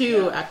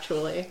 6'2"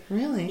 actually.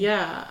 really,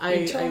 Yeah,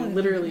 I taller than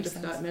literally me, just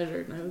makes got sense.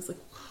 measured and I was like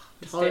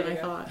taller than I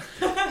standing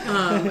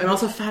thought. I'm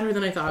also fatter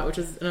than I thought, which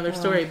is another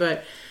story.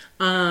 But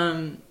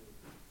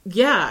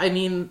yeah, I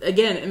mean,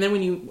 again, and then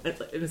when you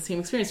in the same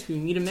experience, if you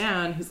meet a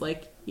man who's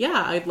like,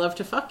 "Yeah, I'd love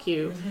to fuck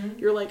you,"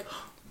 you're like,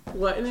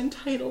 "What an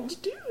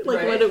entitled dude! Like,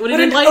 Right. what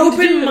an an enlightened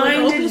dude!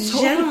 open-minded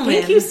Like, gentleman."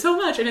 Thank you so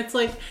much." And it's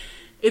like,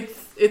 it's.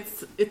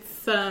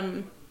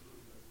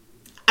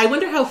 I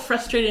wonder how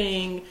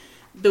frustrating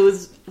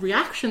those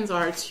reactions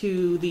are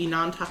to the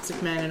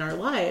non-toxic men in our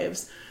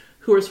lives,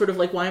 who are sort of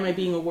like, "Why am I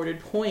being awarded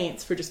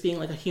points for just being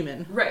like a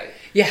human?" Right.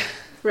 yeah.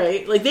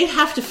 Right? Like they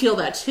have to feel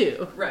that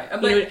too. Right.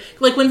 You know,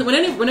 like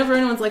whenever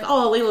anyone's like,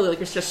 "Oh, Layla, like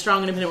you're such a strong,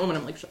 independent woman,"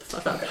 I'm like, "Shut the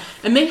fuck up."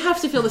 And they have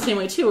to feel the same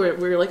way too, where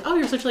you're like, "Oh,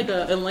 you're such like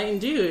a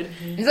enlightened dude."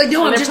 He's like,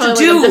 no, And I'm they're just a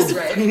probably dude.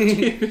 like, "I'm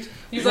just Right. dude."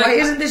 He's Why like,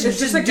 isn't this it's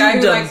just a guy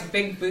who dudedom? likes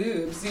big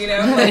boobs, you know?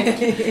 Like,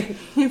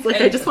 He's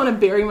like, "I just want to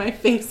bury my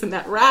face in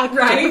that rack."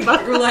 right?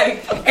 We're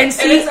like, And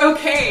see, it's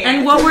okay.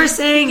 And what we're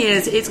saying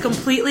is it's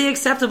completely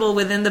acceptable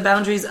within the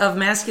boundaries of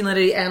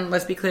masculinity and,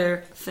 let's be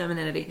clear,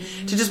 femininity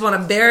to just want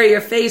to bury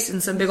your face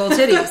in some big old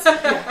titties.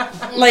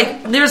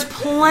 Like, there's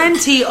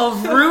plenty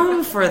of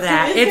room for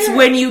that. It's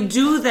when you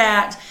do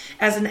that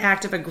as an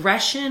act of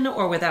aggression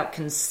or without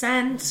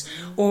consent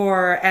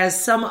or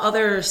as some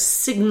other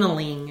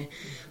signaling,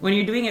 when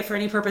you're doing it for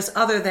any purpose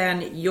other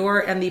than your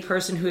and the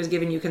person who has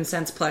given you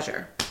consent's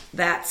pleasure.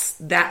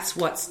 That's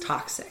what's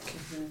toxic.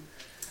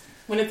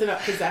 When it's about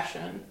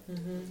possession.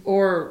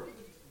 Or,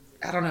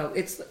 I don't know,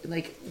 it's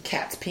like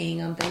cats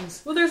peeing on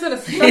things. Well, there's an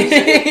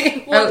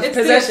assumption. Well, Oh, it's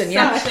possession, the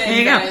yeah. assumption There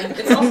you go. that-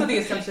 it's also the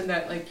assumption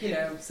that, like, you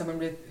know,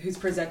 someone who's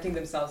presenting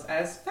themselves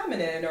as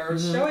feminine or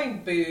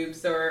showing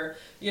boobs or,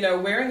 you know,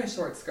 wearing a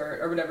short skirt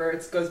or whatever,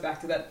 it goes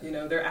back to that, you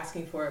know, they're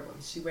asking for it, what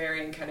is she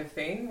wearing kind of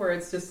thing, where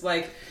it's just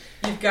like,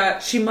 you've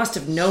got... She must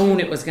have known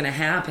it was going to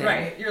happen.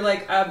 Right. You're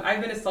like,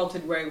 I've been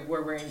assaulted wearing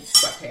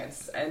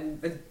sweatpants,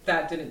 and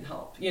that didn't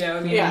help. You know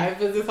what I mean? Yeah, I've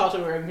been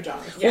assaulted wearing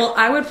pajamas. Yeah. Well,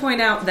 I would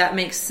point out that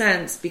makes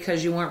sense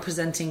because you weren't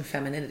presenting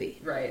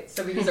femininity. Right.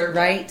 So we deserve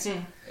Right?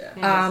 it.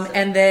 Yeah.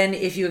 And then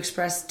if you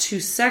express too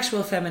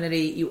sexual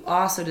femininity, you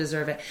also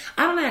deserve it.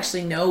 I don't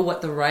actually know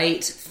what the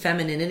right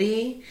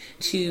femininity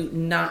to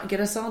not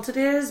get assaulted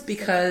is,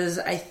 because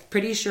I'm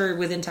pretty sure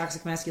within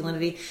toxic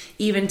masculinity,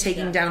 even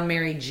taking down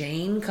Mary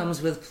Jane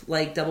comes with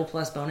like double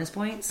plus bonus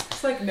points.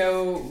 It's like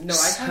no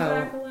eye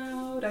contact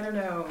allowed. I don't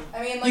know.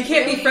 I mean, like, you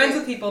can't really, be friends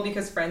with people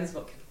because friends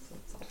will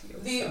assault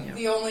you.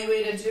 the only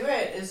way to do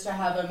it is to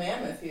have a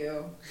man with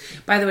you.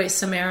 By the way,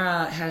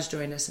 Samara has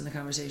joined us in the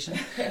conversation.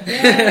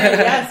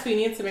 Yes, we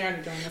need Samara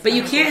to join us. But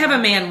you can't have a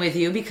man with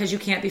you because you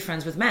can't be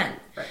friends with men.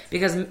 Right.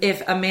 Because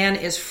if a man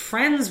is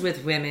friends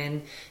with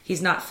women,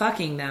 he's not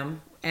fucking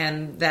them,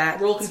 and that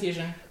Rule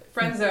confusion.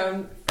 Friend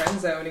zone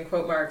in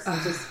quote marks,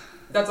 which is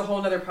that's a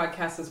whole other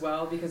podcast as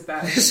well, because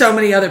that so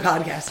many other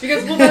podcasts.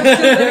 because well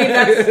that's just, I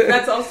mean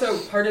that's also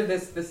part of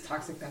this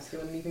toxic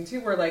masculinity thing too,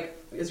 where like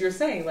as you're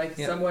saying, like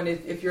someone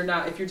if you're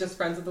just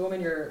friends with the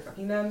woman, you're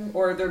fucking them,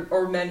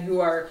 or men who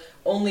are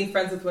only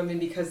friends with women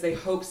because they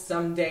hope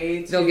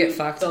someday They'll get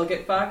fucked.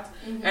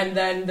 And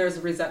then there's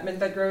resentment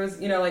that grows.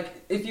 You know, like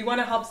if you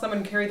want to help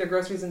someone carry their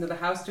groceries into the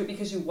house, do it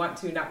because you want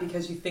to, not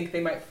because you think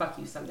they might fuck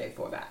you someday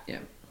for that. Yeah.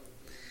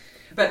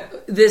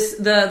 But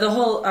the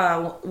whole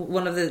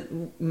one of the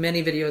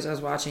many videos I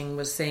was watching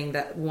was saying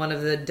that one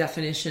of the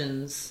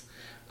definitions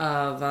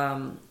of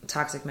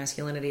toxic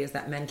masculinity is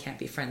that men can't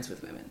be friends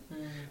with women,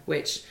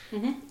 which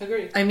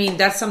agreed. I mean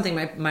that's something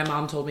my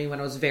mom told me when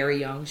I was very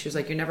young. She was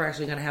like, "You're never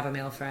actually going to have a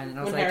male friend," and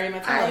I was When Harry like,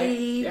 Met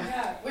Sally.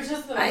 Yeah, which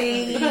is the best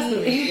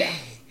movie. yeah.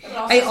 But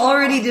also I so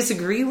already wrong.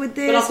 disagree with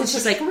this. But also It's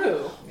just so like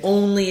true.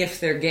 only if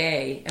they're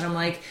gay, and I'm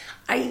like,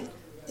 I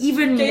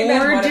even Gay men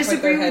more want to put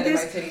disagree their with head in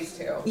this. my titties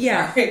too.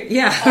 Yeah, Sorry.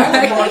 yeah.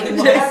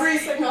 Every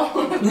single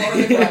one loves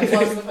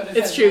to put his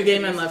It's head true. in Gay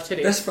his men titties. love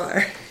titties. That's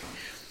far.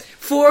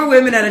 4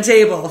 women at a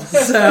table.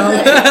 So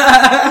And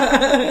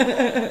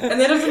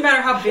that doesn't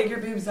matter how big your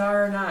boobs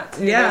are or not.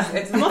 too. Yeah.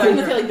 It's I'm also going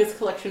to feel like this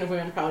collection of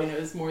women probably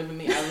knows more than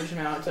the average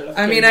amount of...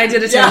 I mean, I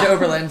did attend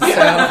Oberlin, so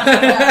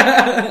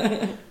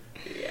yeah.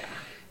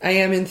 I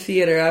am in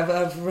theater.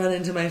 I've run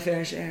into my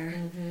fair share.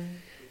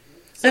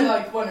 So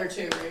like 1 or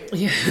 2, right?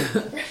 Yeah.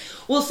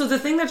 Well, so the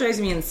thing that drives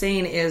me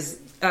insane is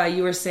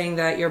you were saying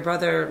that your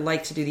brother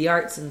liked to do the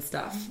arts and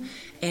stuff,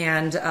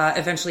 and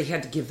eventually he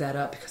had to give that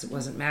up because it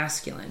wasn't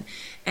masculine.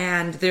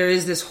 And there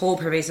is this whole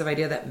pervasive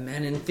idea that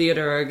men in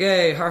theater are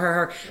gay. Har har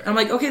har. And I'm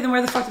like, okay, then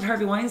where the fuck did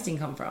Harvey Weinstein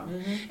come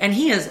from? And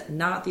he is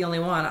not the only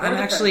one. I'm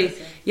actually,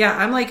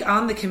 I'm like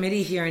on the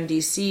committee here in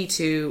DC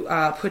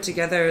to put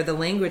together the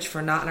language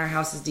for Not in Our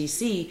Houses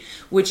DC,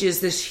 which is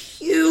this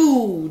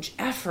huge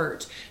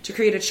effort to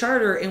create a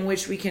charter in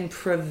which we can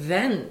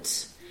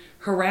prevent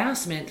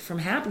harassment from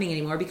happening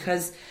anymore,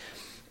 because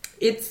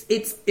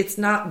it's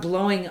not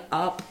blowing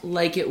up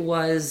like it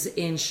was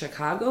in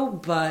Chicago,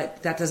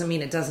 but that doesn't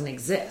mean it doesn't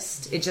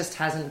exist. It just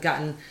hasn't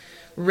gotten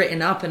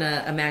written up in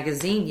a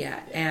magazine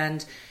yet.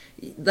 And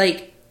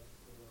like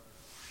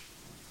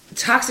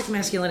toxic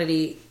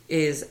masculinity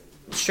is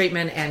straight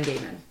men and gay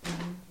men,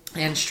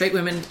 and straight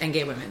women and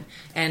gay women,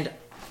 and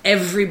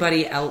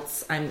everybody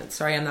else. I'm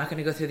sorry, I'm not going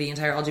to go through the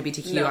entire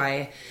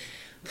LGBTQI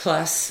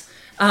plus.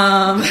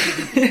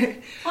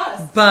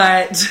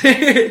 But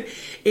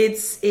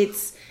it's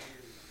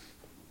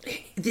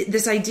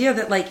this idea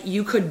that like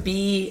you could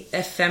be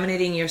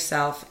effeminating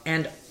yourself,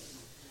 and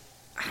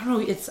I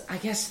don't know, I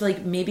guess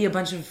like maybe a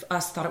bunch of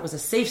us thought it was a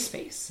safe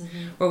space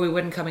where we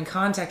wouldn't come in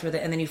contact with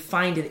it, and then you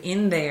find it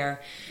in there,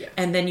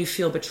 and then you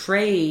feel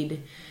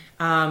betrayed,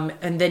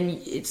 and then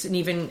it's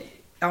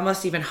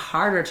almost even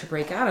harder to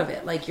break out of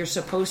it. Like you're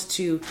supposed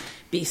to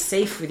be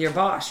safe with your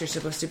boss, you're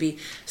supposed to be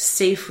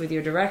safe with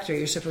your director,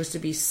 you're supposed to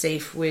be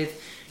safe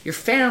with your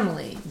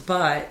family,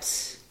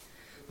 but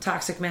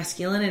toxic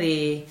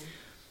masculinity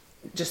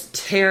just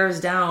tears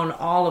down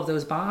all of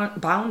those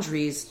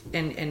boundaries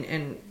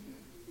and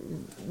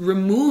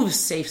removes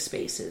safe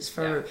spaces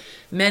for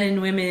men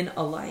and women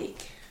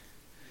alike.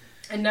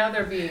 And now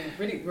we're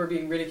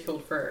being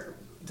ridiculed for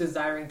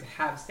desiring to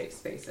have safe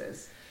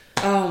spaces.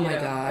 Oh my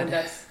God. And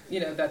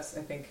that's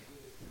I think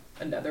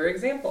another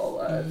example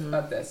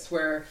of this,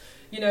 where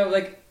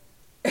like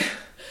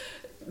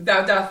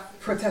thou doth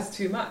protest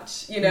too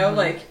much,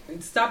 like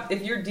stop.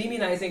 If you're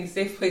demonizing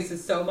safe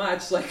places so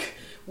much, like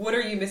what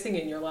are you missing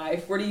in your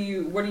life? Why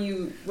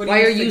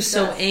are you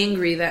so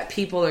angry that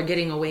people are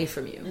getting away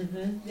from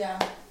you? Yeah.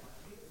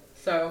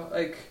 So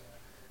like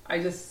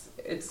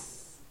it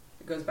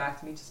goes back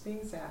to me just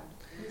being sad.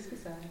 Please be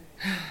sad.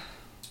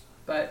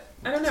 But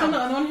I don't know. So on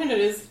the one hand, it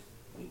is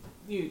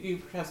you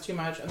protest too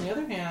much. On the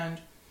other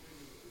hand,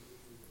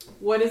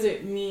 what does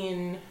it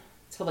mean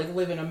to like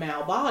live in a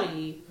male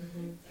body?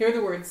 Hear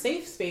the word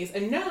safe space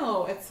and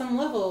know at some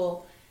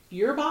level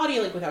your body,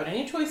 like without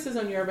any choices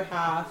on your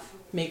behalf,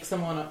 makes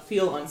someone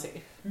feel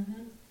unsafe.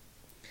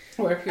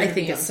 Or if you're I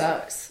think young. it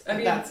sucks. I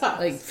mean, That sucks.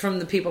 Like from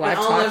the people And I've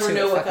I'll talked never to,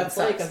 know it what fucking that's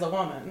like sucks. as a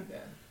woman. Yeah.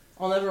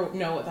 I'll never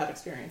know what that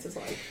experience is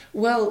like.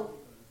 Well,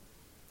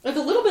 Like a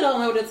little bit, I'll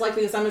know what it's like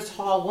because I'm a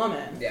tall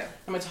woman. Yeah.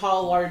 I'm a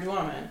tall, large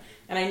woman,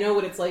 and I know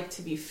what it's like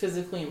to be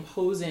physically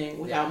imposing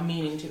without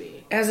meaning to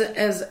be. as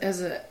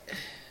a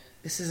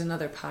this is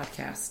another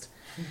podcast,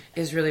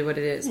 is really what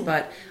it is.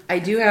 But I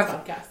do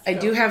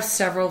have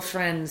several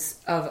friends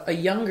of a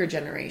younger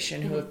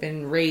generation who have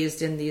been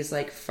raised in these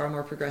like far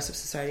more progressive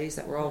societies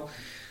that we're all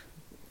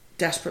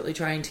desperately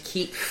trying to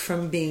keep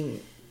from being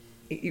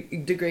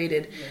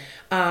degraded.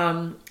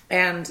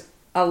 And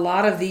a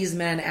lot of these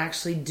men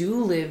actually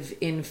do live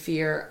in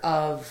fear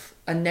of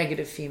a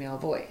negative female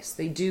voice.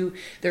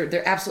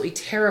 They're absolutely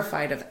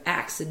terrified of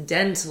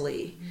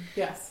accidentally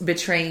Yes.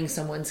 betraying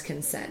someone's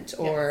consent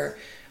or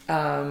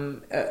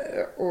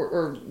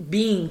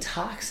being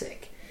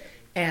toxic,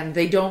 and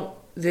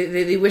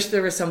they wish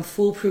there was some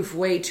foolproof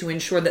way to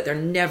ensure that they're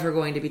never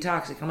going to be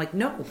toxic. I'm like,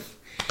 no,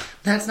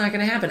 that's not going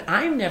to happen.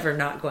 I'm never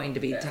not going to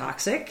be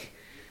toxic.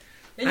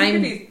 And you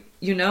can be,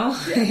 Yeah.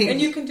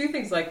 and you can do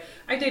things like,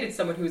 I dated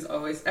someone who was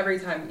always, every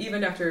time,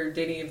 even after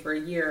dating him for a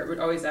year, would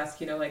always ask,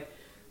 like,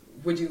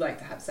 would you like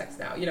to have sex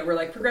now? We're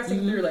like progressing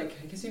through, like,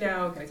 can I kiss you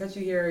now? Can I touch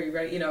you here? Are you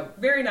ready?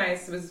 Very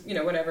nice. It was,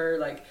 whatever,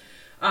 like,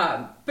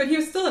 but he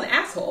was still an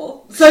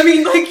asshole. So, I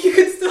mean, like, you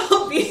could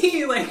still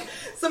be, like,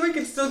 someone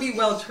could still be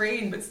well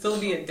trained, but still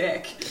be a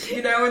dick,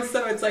 and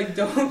so it's like,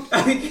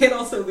 you can't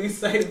also lose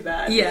sight of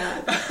that.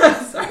 Yeah.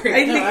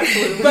 Sorry. No,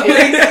 absolutely. But,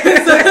 like,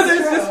 so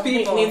there's just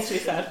people. It needs to be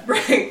said.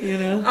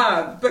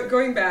 Right. But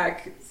going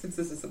back, since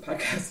this is a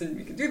podcast and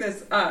we can do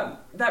this,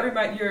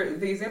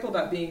 the example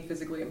about being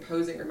physically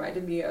imposing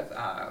reminded me of,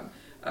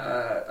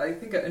 I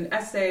think an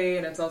essay,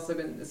 and it's also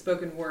been a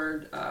spoken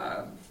word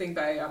thing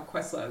by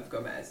Questlove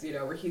Gomez,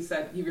 where he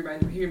said he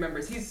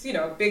remembers he's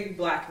a big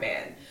black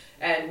man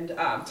and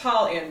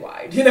tall and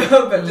wide,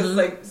 but just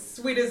like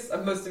sweetest,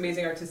 most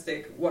amazing,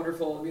 artistic,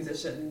 wonderful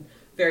musician,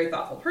 very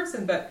thoughtful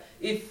person. But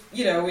if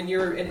when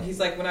you're and he's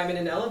like, when I'm in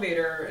an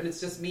elevator and it's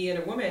just me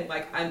and a woman,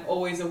 like, I'm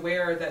always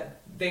aware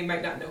that they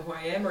might not know who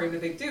I am, or even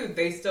if they do,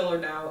 they still are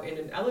now in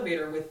an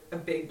elevator with a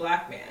big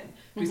black man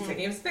who's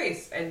taking up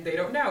space, and they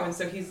don't know. And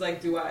so he's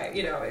like, do I,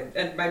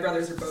 and my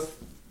brothers are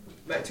both,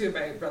 two of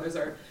my brothers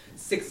are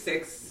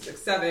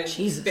 6'6", 6'7",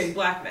 Jesus. big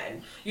black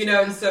men,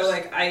 and so,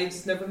 like, I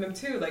just know from them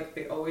too, like,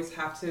 they always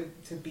have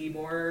to be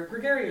more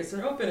gregarious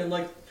and open and,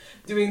 like,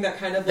 doing that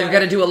kind of, They've like, got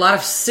to do a lot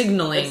of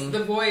signaling. it's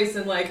the voice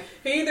and, like,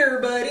 hey there,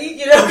 buddy,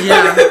 Yeah.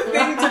 kind of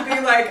thing, to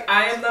be like,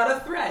 I am not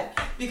a threat,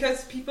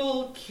 because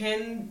people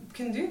can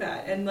do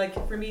that. And,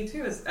 like, for me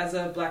too, as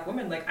a black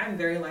woman, like, I'm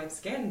very light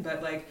skinned,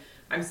 but, like,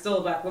 I'm still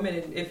a black woman,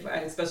 and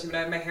especially when I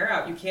have my hair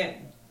out,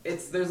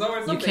 there's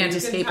always something. You can't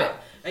escape it.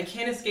 I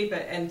can't escape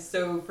it. And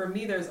so for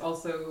me, there's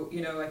also,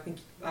 I think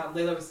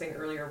Layla was saying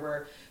earlier,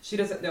 where she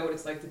doesn't know what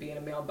it's like to be in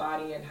a male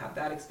body and have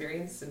that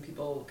experience and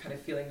people kind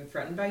of feeling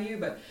threatened by you.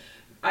 But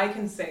I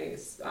can say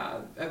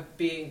of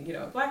being,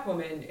 a black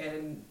woman,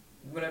 and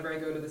whenever I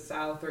go to the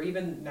South, or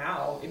even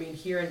now, I mean,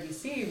 here in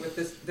DC with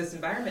this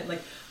environment,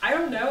 like, I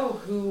don't know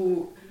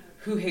who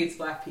hates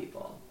black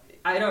people.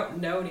 I don't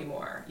know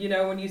anymore.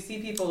 When you see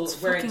people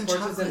wearing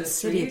torches in the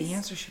streets. The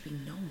answer should be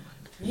no one.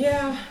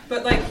 Yeah,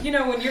 but, like,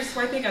 when you're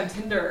swiping on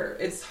Tinder,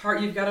 it's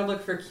hard. You've got to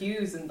look for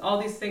cues and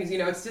all these things.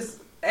 It's just,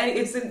 and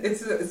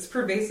it's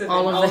pervasive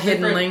All in of all the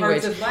hidden different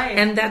language, parts of life,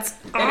 and that's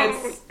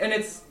and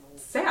it's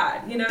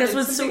sad. That's it's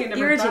what's so something I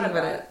never irritating thought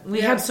about it.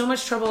 We had so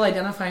much trouble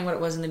identifying what it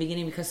was in the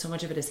beginning because so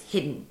much of it is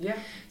hidden. Yeah.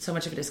 So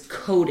much of it is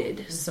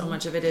coded. So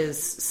much of it is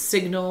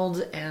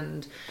signaled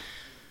and.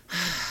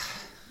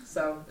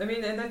 So, I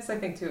mean, and that's, I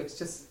think, too, it's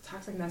just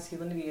toxic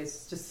masculinity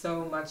is just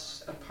so much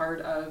a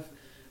part of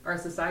our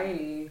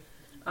society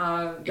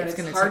that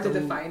it's hard to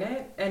define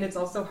it, and it's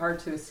also hard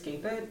to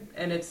escape it,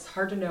 and it's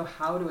hard to know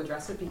how to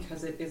address it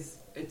because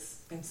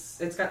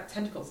it's got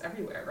tentacles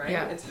everywhere, right?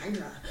 Yeah. It's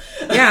Hydra.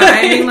 Yeah,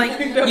 I mean, like,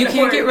 you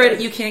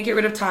can't get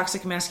rid of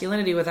toxic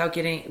masculinity without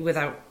getting rid.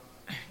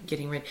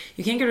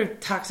 You can't get rid of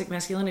toxic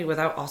masculinity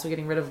without also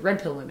getting rid of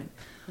red pill women.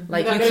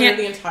 Like, you can't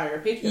the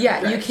entire patriarchy.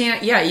 Yeah, right. you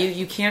can't. Yeah,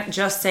 you can't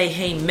just say,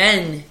 "Hey,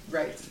 men,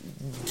 Right.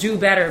 do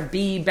better,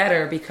 be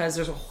better," because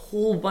there's a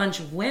whole bunch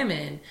of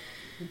women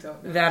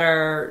that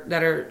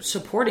are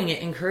supporting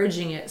it,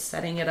 encouraging it,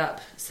 setting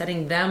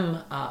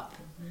them up,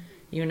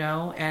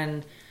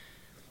 and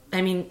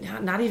I mean,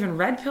 not even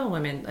red pill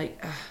women.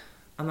 Like,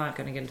 I'm not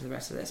going to get into the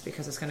rest of this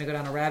because it's going to go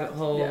down a rabbit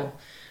hole. Yeah.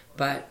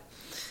 But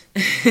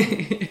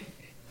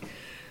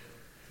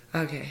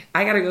okay,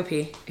 I gotta go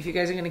pee. If you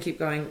guys are going to keep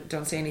going,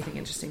 don't say anything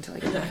interesting till I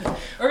get back.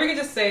 Or we can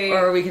just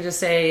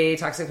say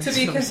toxic. to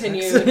be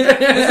continued.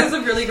 This is a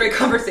really great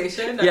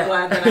conversation. I'm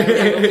glad that I was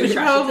able to We should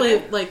track probably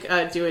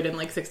it. do it in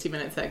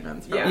 60-minute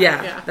segments. Yeah.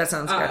 Yeah, that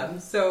sounds good.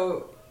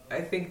 So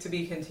I think to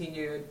be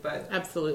continued, but Absolutely.